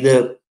see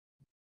the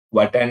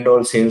what and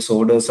all sales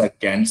orders are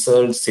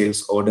cancelled,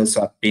 sales orders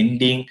are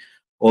pending,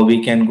 or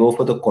we can go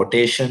for the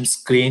quotation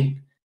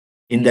screen.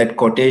 In that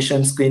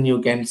quotation screen, you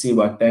can see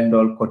what and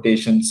all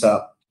quotations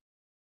are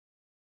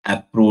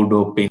approved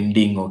or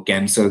pending or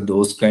cancelled,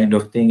 those kind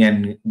of thing.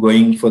 And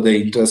going for the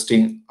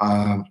interesting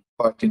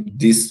part in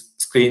this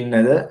screen,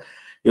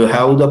 you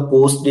have the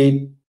post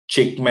date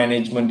check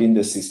management in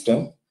the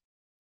system.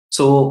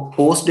 So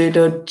post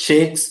dated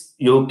checks,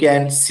 you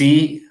can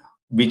see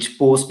which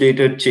post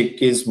dated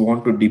check is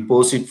want to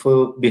deposit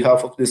for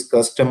behalf of this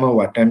customer,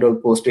 what and all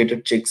post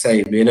dated checks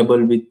are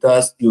available with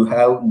us. You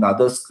have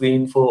another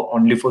screen for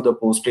only for the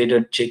post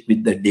dated check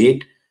with the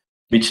date,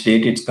 which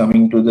date it's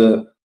coming to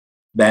the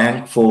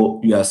bank for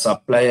your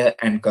supplier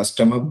and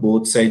customer.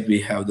 Both sides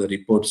we have the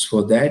reports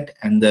for that,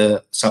 and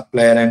the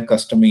supplier and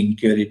customer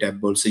inquiry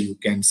tab also you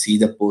can see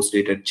the post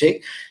dated check.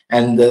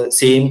 And the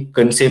same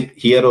concept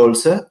here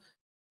also.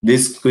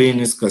 This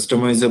screen is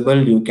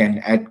customizable. You can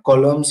add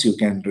columns, you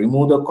can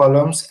remove the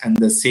columns, and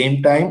the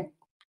same time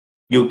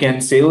you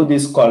can save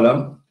this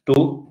column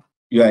to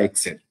your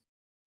Excel.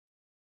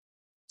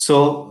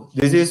 So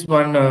this is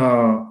one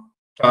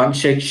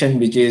transaction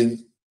which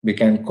is we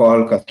can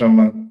call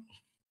customer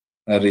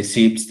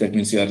receipts. That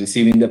means you are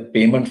receiving the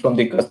payment from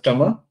the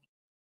customer.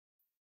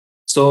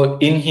 So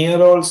in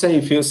here also,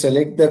 if you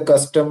select the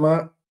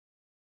customer,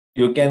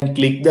 you can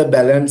click the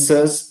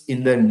balances.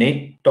 In the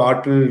net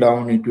total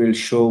down, it will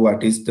show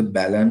what is the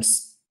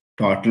balance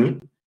total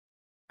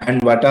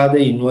and what are the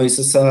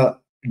invoices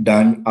are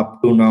done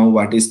up to now,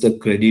 what is the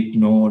credit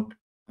note,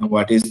 and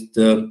what is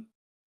the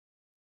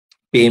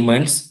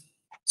payments.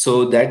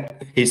 So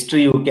that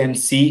history you can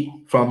see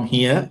from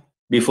here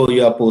before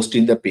you are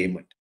posting the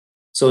payment.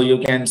 So you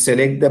can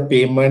select the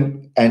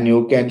payment and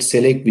you can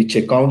select which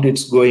account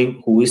it's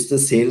going, who is the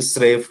sales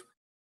ref,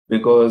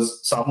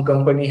 because some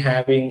company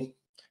having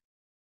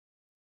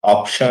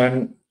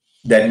option,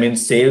 that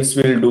means sales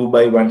will do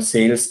by one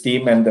sales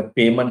team and the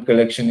payment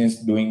collection is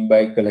doing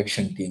by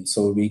collection team.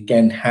 So we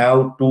can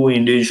have two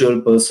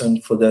individual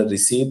person for the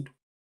receipt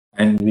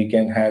and we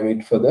can have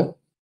it for the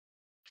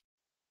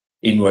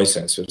invoice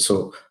as well.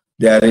 So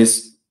there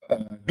is a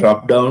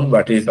drop down,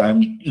 but if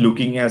I'm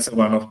looking as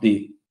one of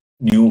the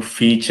new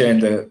feature,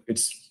 and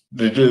it's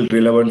little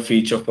relevant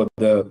feature for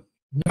the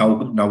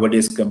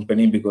nowadays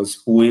company,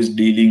 because who is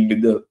dealing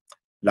with the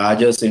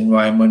largest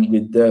environment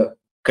with the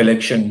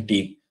collection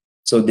team.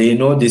 So they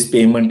know this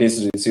payment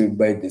is received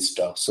by this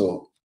stuff.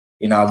 So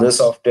in other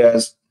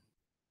softwares,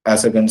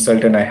 as a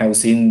consultant, I have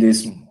seen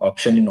this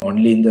option in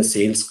only in the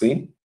sales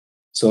screen.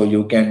 So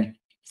you can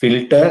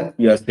filter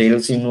your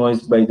sales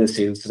invoice by the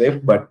sales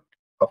rep, but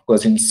of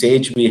course in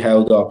Sage we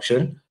have the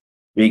option,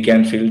 we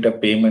can filter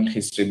payment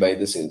history by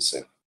the sales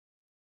rep.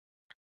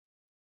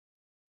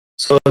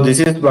 So this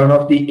is one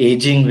of the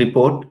aging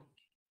report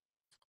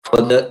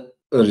for the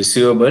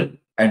receivable,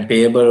 and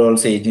payable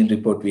also aging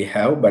report we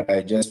have, but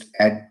I just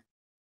add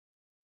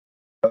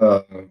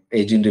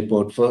aging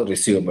report for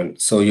receivable.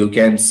 So you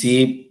can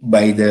see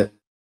by the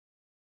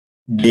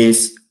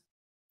days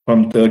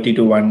from 30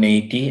 to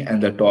 180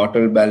 and the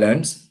total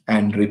balance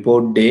and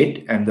report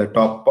date, and the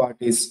top part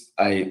is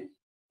I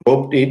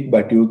roped it,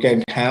 but you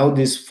can have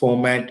this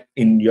format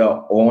in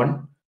your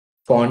own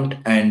font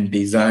and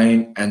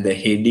design, and the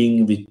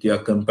heading with your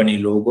company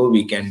logo.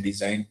 We can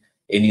design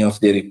any of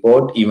the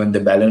report, even the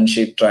balance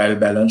sheet, trial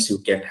balance, you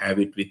can have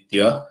it with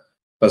your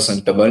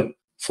presentable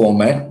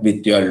format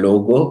with your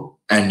logo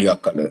and your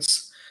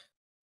colors.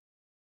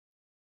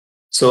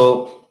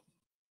 So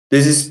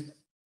this is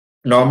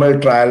normal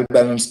trial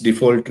balance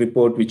default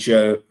report which you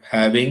are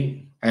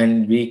having,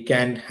 and we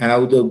can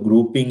have the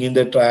grouping in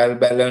the trial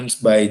balance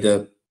by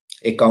the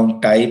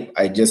account type.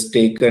 I just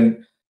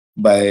taken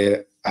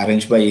by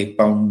arranged by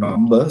account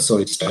number, so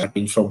it's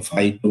starting from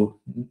 5 to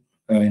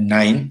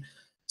 9.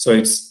 So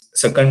it's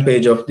second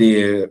page of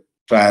the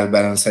trial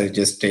balance I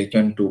just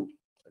taken to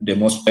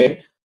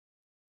demonstrate.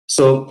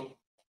 So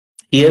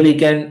here we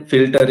can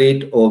filter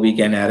it, or we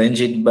can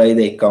arrange it by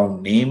the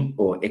account name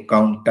or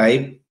account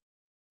type,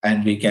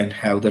 and we can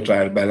have the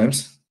trial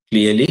balance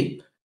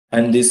clearly.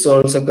 And this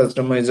also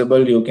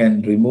customizable. You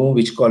can remove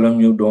which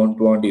column you don't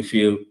want. If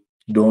you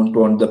don't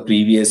want the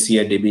previous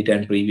year debit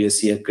and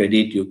previous year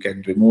credit, you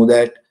can remove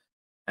that.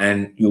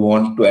 And you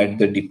want to add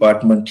the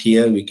department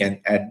here, we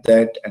can add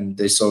that, and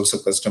this also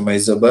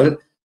customizable.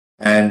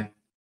 And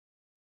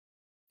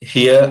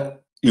here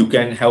you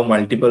can have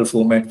multiple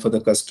format for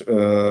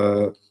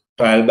the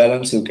trial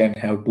balance. You can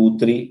have 2,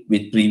 3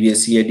 with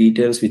previous year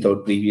details,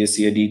 without previous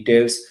year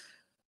details.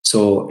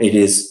 So it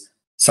is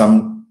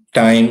some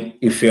time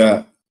if you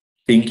are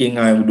thinking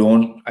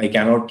I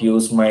cannot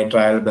use my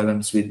trial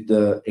balance with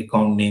the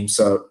account names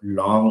are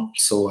long,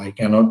 so I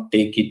cannot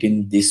take it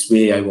in this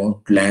way. I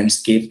want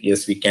landscape.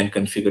 Yes, we can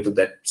configure to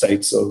that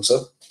sites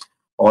also.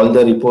 All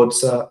the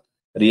reports are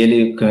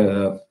really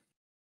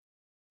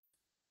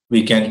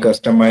we can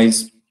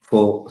customize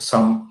for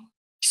some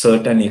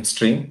certain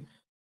extreme.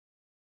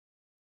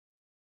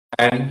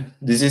 And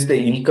this is the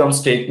income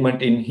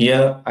statement. In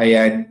here I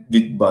add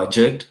with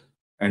budget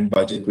and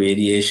budget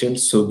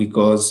variations. So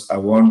because I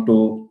want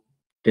to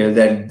tell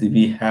that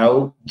we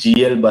have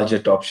GL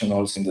budget option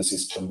also in the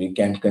system, we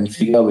can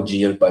configure our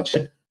GL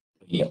budget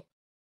here.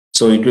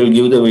 So it will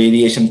give the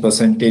variation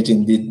percentage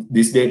in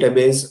this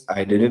database.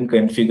 I didn't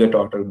configure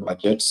total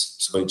budgets,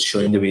 so it's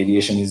showing the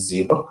variation is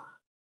 0.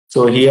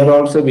 So here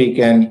also we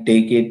can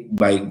take it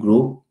by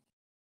group.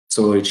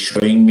 So it's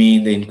showing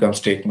me the income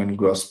statement,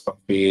 gross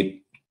profit,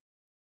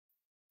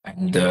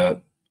 and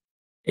the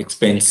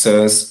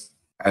expenses.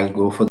 I'll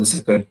go for the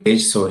second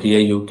page. So here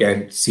you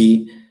can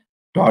see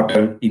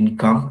total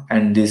income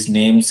and these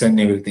names and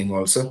everything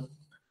also.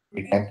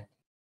 We can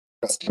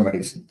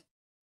customize it.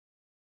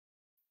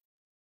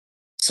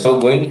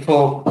 So going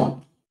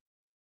for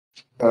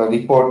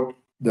report,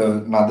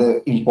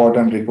 another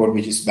important report,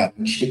 which is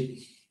balance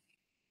sheet.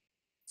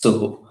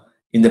 So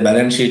in the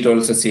balance sheet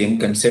also same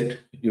concept.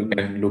 You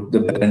can look the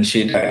balance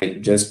sheet. I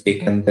just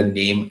taken the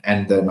name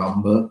and the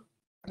number,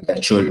 the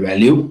actual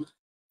value.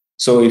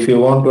 So if you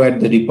want to add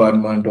the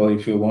department, or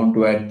if you want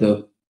to add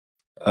the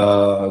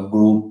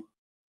group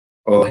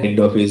or head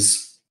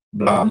office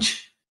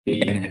branch,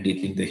 you can add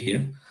it in the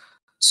here.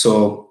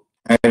 So,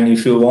 and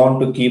if you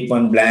want to keep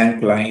one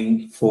blank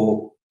line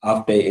for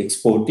after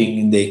exporting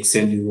in the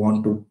Excel, you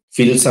want to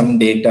fill some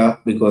data,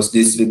 because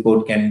this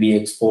report can be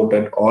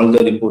exported. All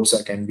the reports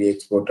can be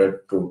exported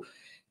to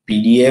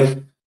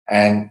PDF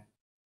and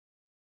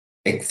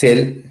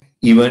Excel.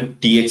 Even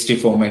TXT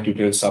format it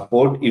will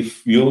support.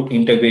 If you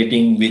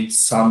integrating with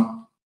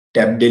some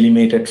tab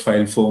delimited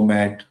file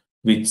format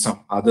with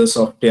some other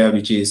software,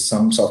 which is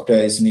some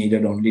software is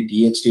needed only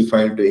TXT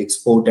file to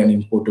export and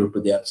import it to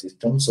their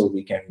system, so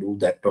we can do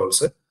that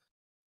also.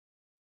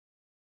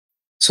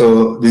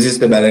 So this is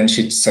the balance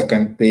sheet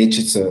second page.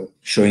 It's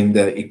showing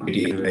the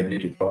equity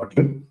liability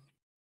total.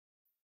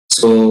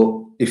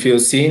 So if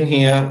you've seen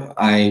here,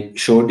 I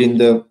showed in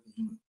the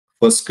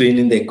First screen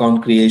in the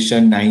account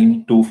creation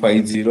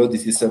 9250.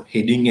 This is a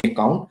heading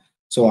account.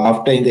 So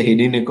after in the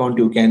heading account,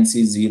 you can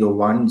see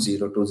 01,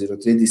 02,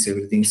 03. This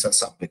everything is a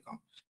sub account.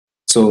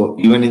 So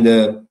even in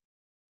the,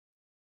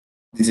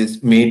 this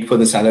is made for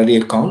the salary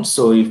account.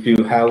 So if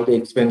you have the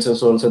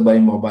expenses also by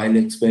mobile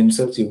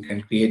expenses, you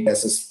can create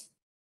as a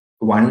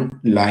one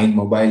line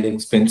mobile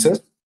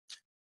expenses.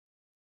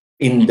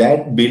 In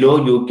that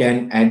below, you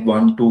can add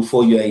 1, 2,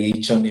 4 your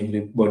each and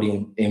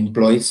everybody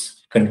employees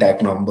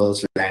contact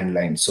numbers,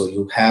 landline. So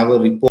you have a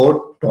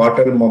report,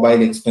 total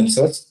mobile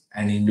expenses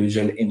and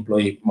individual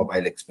employee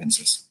mobile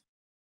expenses.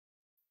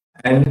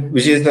 And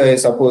which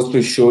is supposed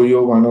to show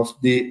you one of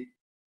the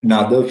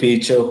another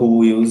feature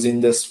who using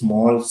the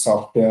small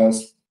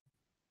softwares,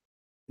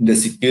 the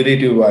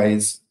security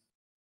wise,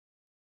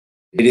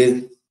 it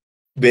is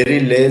very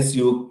less.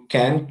 You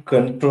can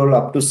control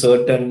up to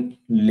certain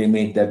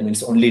limit. That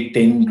means only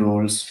 10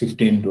 roles,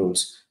 15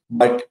 roles.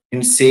 But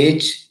in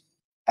Sage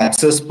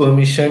access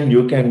permission,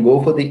 you can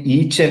go for the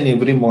each and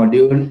every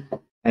module,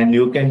 and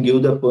you can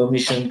give the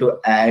permission to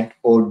add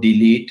or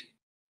delete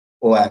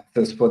or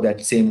access for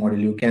that same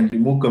module. You can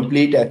remove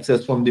complete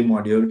access from the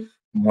module,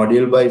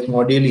 module by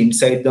module.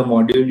 Inside the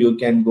module, you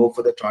can go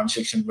for the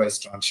transaction by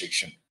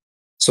transaction.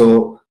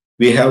 So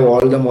we have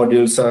all the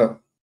modules are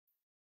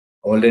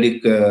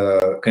already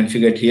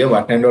configured here.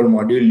 What and all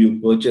module you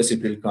purchase,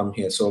 it will come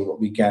here. So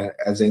we can,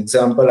 as an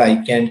example, I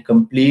can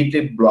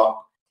completely block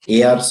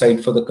AR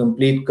site for the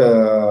complete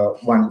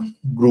one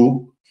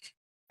group,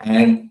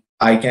 and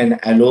I can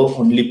allow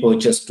only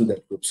purchase to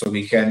that group. So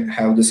we can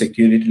have the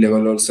security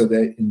level also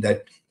there in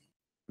that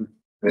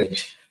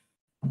range.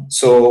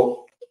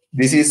 So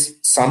this is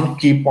some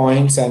key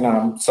points, and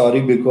I'm sorry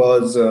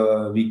because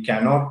we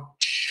cannot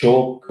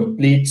show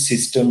complete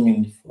system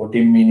in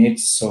 14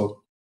 minutes.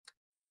 So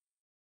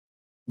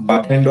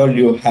but and all,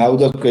 you have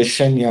the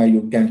question, yeah,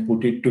 you can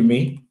put it to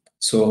me.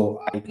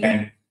 So I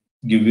can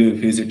give you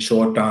if it's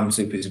short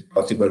answer, if it's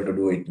possible to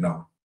do it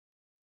now.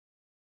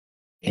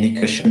 Any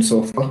questions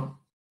so far?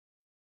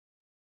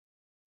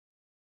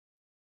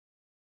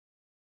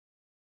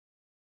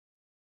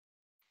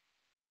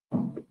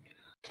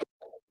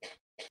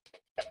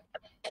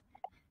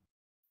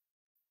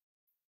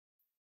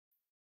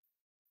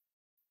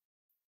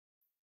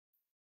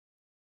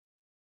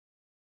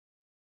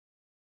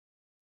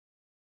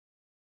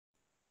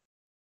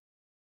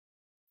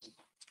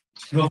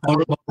 How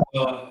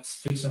about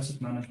fixed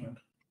asset management?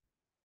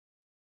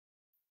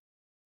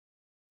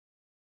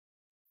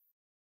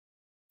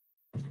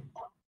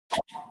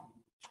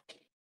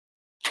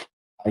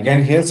 I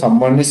can hear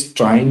someone is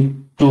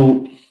trying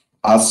to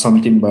ask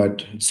something,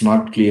 but it's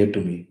not clear to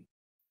me.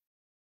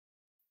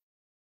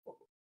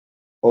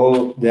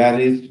 Oh, there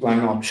is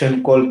one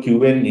option called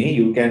Q&A.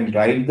 You can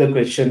write the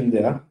question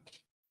there.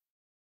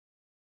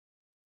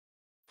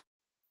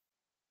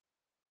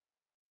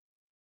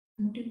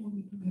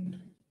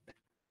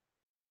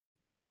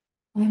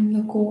 I'm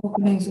the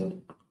co-organizer.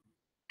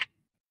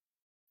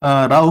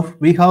 Rauf,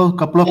 we have a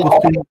couple of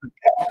questions.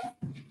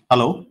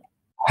 Hello.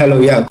 Hello,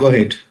 yeah, go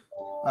ahead.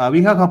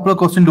 We have a couple of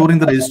questions during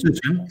the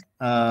registration.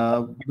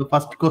 The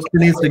first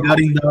question is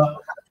regarding the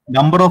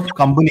number of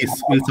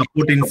companies will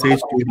support in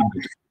Sage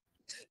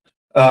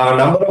 200.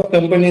 Number of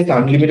companies,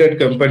 unlimited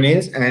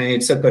companies, and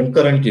it's a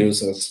concurrent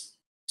users.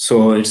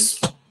 So it's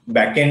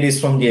backend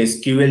is from the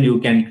SQL. You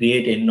can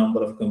create any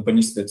number of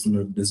companies. That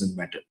doesn't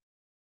matter.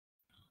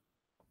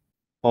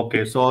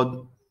 Okay,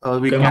 so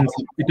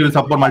it will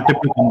support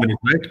multiple companies,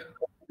 right?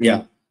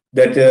 Yeah,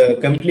 that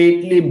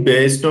completely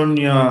based on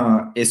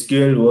your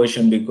SQL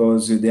version,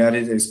 because there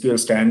is SQL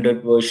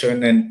standard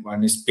version and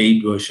one is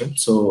paid version.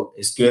 So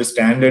SQL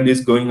standard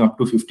is going up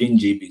to 15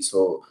 GB.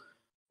 So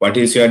what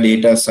is your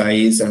data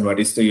size and what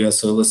is your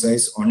server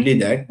size? Only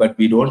that, but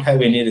we don't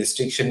have any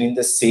restriction in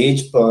the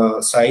Sage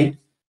side.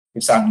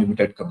 It's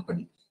unlimited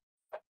company.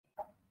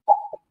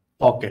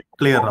 Okay,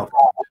 clear, Rauf.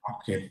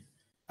 Okay.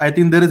 I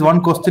think there is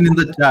one question in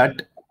the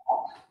chat.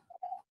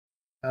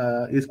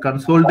 Is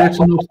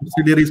consolidation of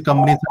subsidiaries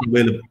companies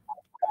available?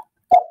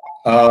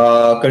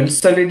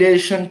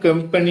 Consolidation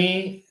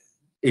company,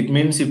 it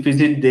means if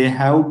they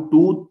have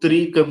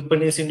 2-3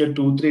 companies in the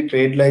 2-3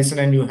 trade license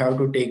and you have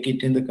to take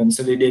it in the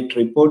consolidate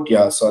report.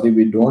 Yeah, sorry,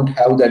 we don't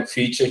have that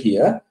feature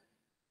here.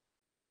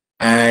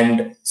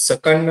 And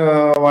second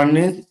one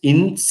is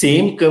in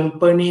same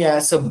company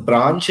as a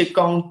branch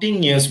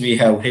accounting. Yes, we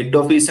have head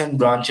office and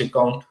branch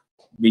account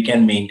we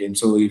can maintain.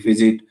 So if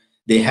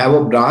they have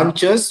a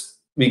branches,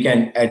 we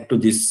can add to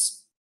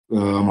this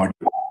module.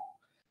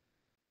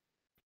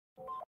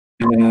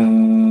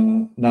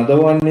 Another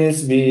one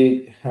is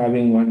we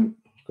having one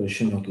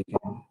question.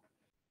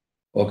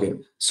 Okay.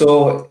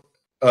 So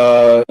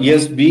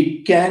yes,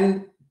 we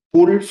can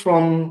pull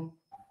from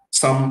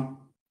some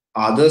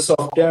other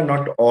software,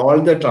 not all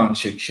the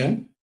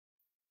transaction.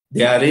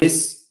 There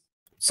is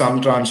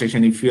some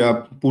transaction. If you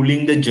are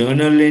pulling the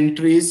journal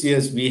entries,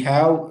 yes, we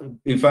have,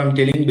 if I'm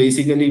telling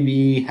basically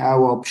we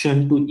have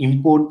option to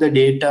import the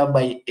data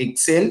by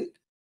Excel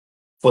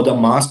for the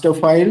master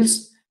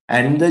files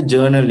and the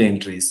journal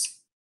entries.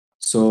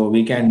 So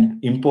we can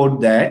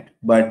import that,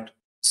 but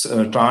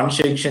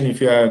transaction,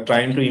 if you are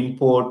trying to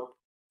import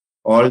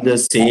all the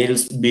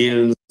sales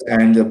bills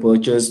and the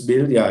purchase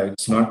bill, yeah,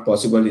 it's not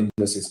possible in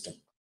the system.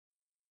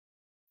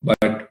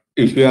 But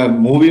if you are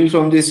moving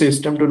from this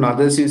system to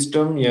another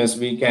system, yes,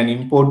 we can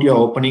import your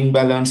opening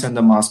balance and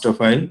the master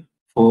file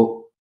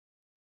for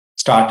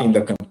starting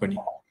the company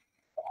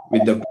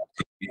with the.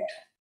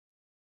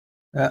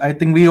 I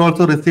think we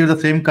also received the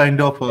same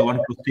kind of one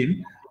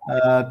question.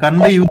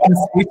 Currently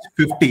using Switch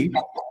 50,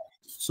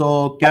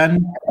 so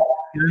can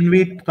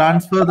we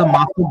transfer the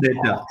master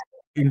data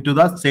into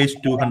the Sage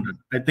 200?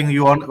 I think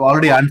you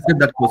already answered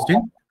that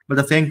question, but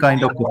the same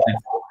kind of question.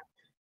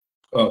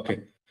 Okay.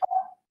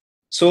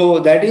 So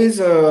that is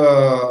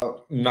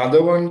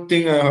another one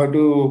thing I have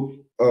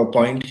to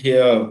point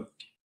here,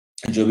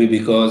 Joby,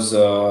 because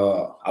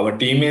our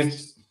team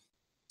is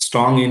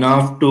strong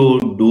enough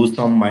to do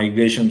some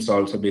migrations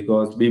also,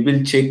 because we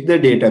will check the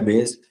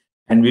database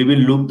and we will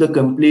look the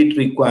complete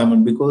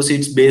requirement, because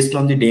it's based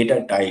on the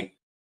data type.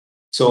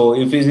 So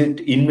if is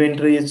it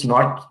inventory, it's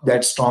not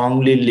that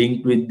strongly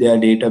linked with their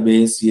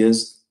database,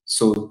 yes.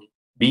 So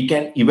we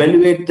can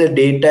evaluate the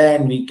data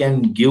and we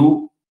can give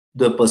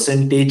the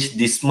percentage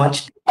this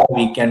much,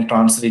 we can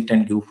transfer it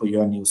and give for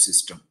your new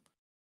system.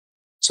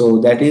 So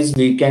that is,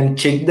 we can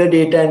check the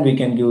data and we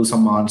can give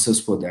some answers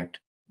for that,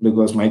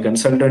 because my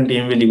consultant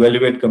team will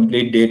evaluate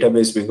complete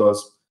database,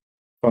 because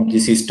from the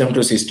system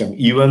to system,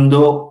 even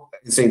though,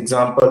 as an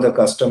example, the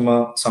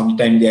customer,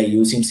 sometimes they are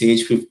using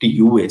Sage 50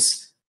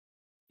 US.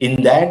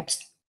 In that,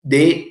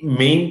 they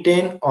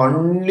maintain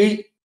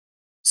only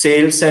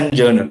sales and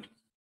journal.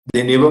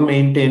 They never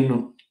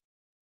maintain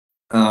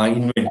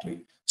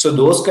inventory. So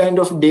those kind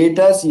of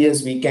data,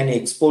 yes, we can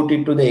export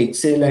it to the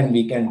Excel and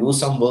we can do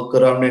some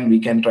workaround and we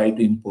can try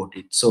to import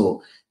it.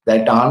 So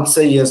that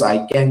answer, yes,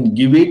 I can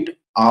give it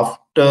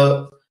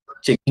after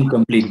checking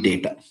complete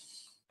data.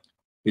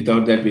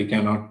 Without that, we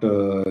cannot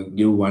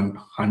give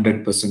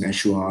 100%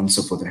 assure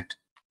answer for that.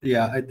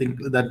 Yeah, I think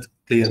that's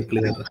clear.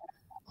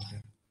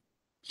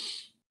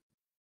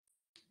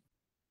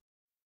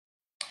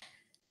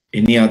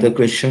 Any other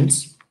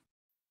questions?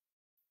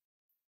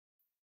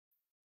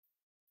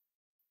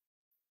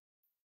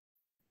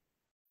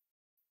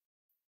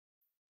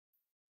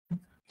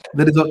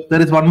 There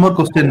is one more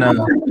question.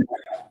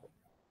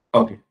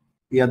 Okay.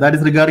 Yeah, that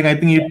is regarding, I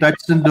think you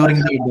touched on during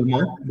the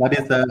demo. That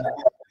is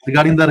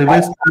regarding the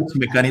reverse search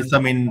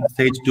mechanism in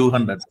Sage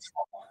 200.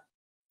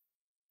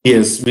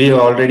 Yes, we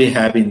already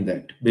have in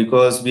that,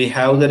 because we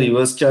have the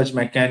reverse charge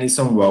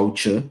mechanism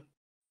voucher.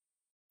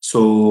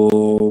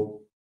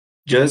 So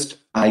just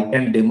I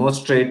can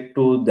demonstrate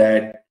to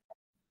that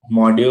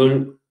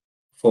module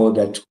for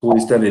that who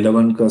is the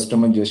relevant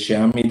customer. Just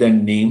share me the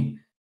name.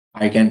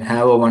 I can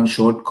have a one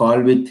short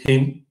call with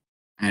him,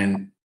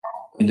 and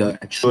in the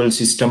actual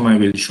system, I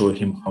will show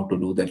him how to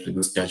do that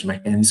reverse charge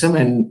mechanism.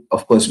 And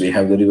of course, we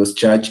have the reverse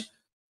charge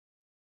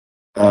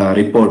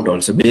report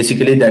also.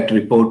 Basically, that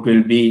report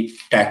will be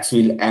tax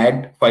will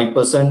add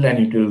 5%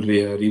 and it will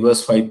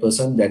reverse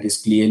 5%. That is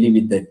clearly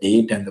with the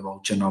date and the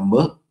voucher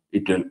number.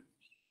 It will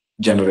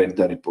generate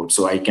the report.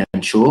 So I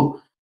can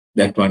show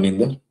that one in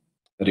the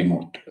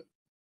remote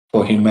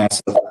for him as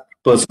a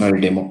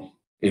personal demo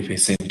if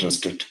he's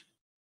interested.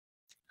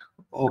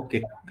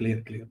 Okay,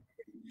 clear.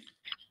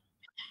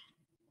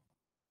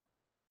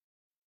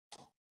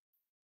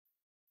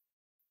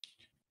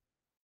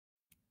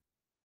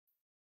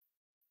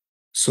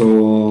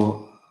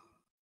 So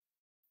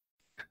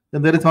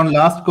Then there is one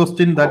last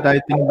question that I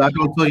think that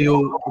also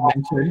you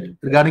mentioned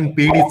regarding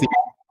PDC.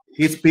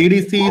 Is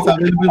PDC is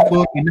available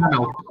for in and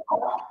out?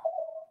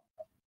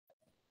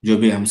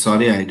 Joby, I'm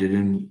sorry, I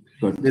didn't.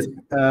 This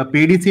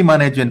PDC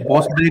management,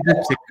 post-dated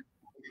check.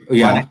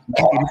 Yeah.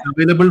 It is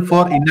available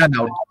for in and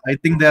out. I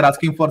think they are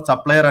asking for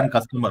supplier and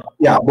customer.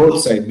 Yeah,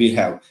 both sides we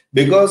have,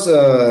 because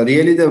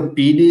really the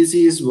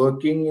PDC is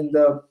working in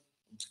the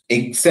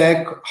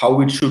exact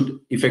how it should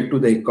affect to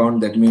the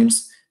account. That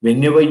means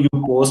whenever you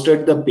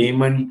posted the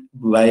payment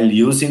while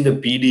using the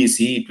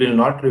PDC, it will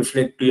not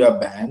reflect to your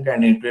bank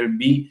and it will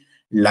be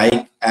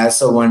like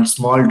as a one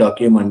small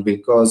document,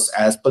 because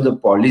as per the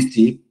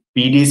policy,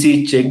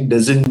 PDC check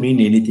doesn't mean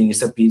anything.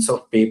 It's a piece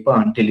of paper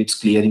until it's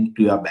clearing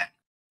to your bank.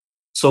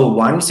 So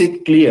once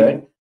it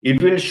cleared,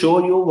 it will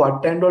show you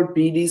what kind of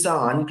PDs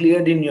are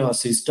uncleared in your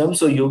system.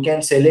 So you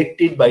can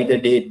select it by the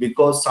date,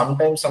 because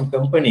sometimes some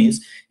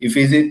companies, if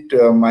is it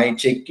my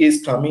check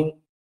is coming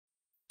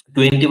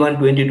 21,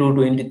 22,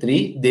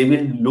 23, they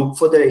will look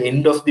for the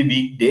end of the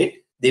week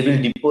date. They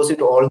will deposit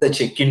all the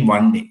check in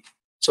one day.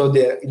 So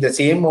in the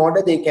same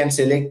order, they can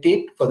select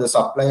it for the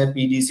supplier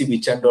PDC,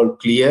 which are all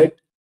cleared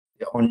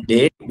on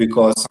date,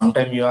 because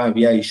sometimes we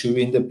are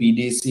issuing the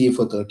PDC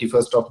for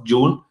 31st of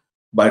June.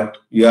 But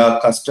your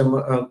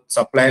customer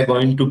supplier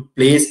going to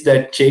place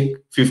that check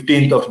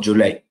 15th of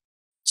July.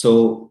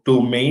 So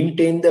to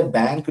maintain the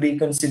bank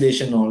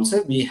reconciliation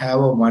also, we have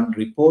a one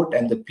report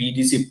and the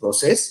PDC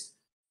process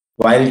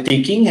while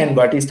taking and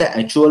what is the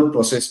actual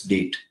process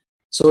date.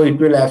 So it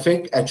will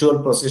affect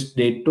actual process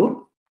date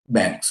to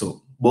bank.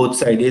 So both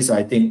sides,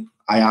 I think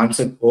I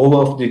answered over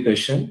of the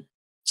question.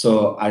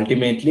 So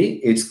ultimately,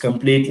 it's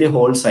completely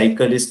whole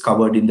cycle is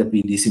covered in the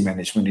PDC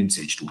management in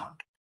Sage 200.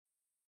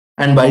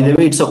 And by the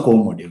way, it's a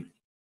core module.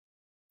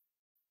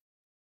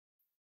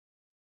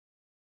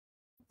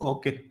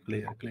 Okay,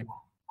 clear.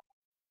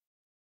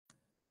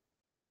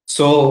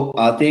 So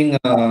I think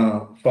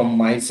from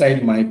my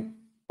side, my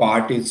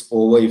part is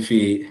over. If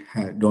we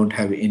don't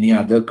have any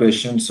other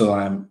questions, so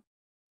I'm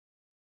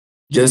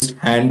just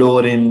hand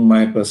over in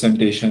my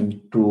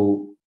presentation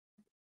to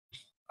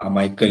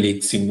my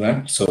colleague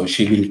Simran. So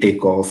she will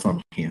take over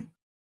from here.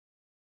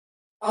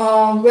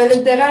 Well,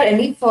 if there are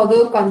any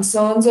further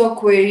concerns or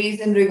queries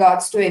in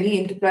regards to any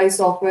enterprise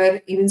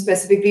software, even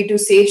specifically to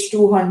Sage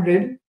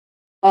 200,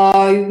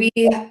 we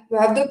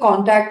have the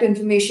contact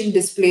information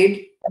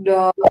displayed.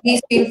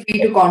 Please feel free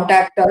to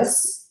contact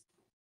us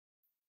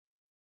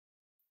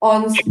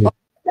on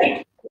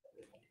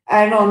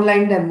an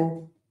online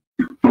demo.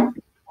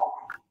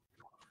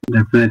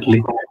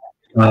 Definitely.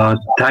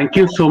 Thank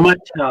you so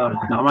much,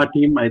 Nama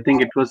team. I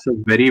think it was a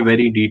very,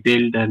 very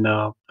detailed and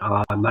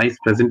nice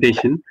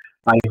presentation.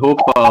 I hope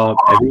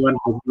everyone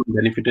has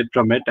benefited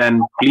from it.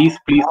 And please,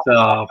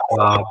 the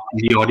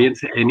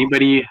audience,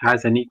 anybody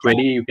has any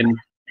query, you can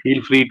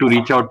feel free to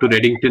reach out to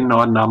Redington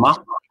or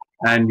Nama,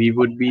 and we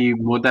would be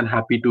more than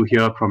happy to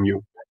hear from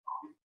you.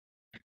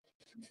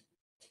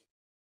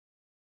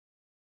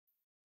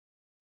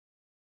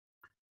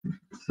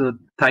 So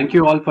thank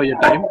you all for your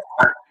time.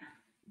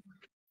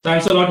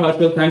 Thanks a lot,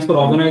 Harshal. Thanks for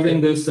organizing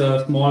this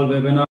small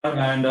webinar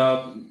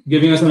and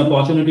giving us an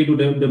opportunity to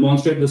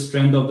demonstrate the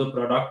strength of the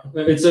product.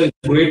 It's a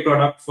great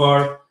product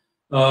for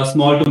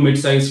small to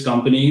mid-sized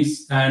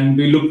companies, and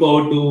we look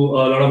forward to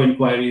a lot of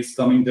inquiries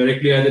coming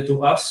directly either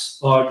to us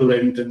or to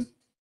Redington.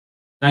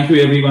 Thank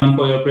you, everyone,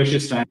 for your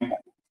precious time.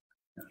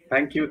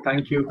 Thank you.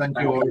 Thank you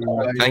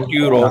all. Thank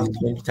you, Rob.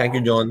 Thank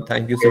you, John.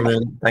 Thank you,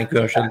 Simran. Thank you,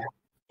 Harshal,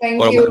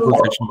 Thank for a you.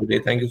 wonderful session today.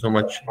 Thank you so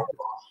much.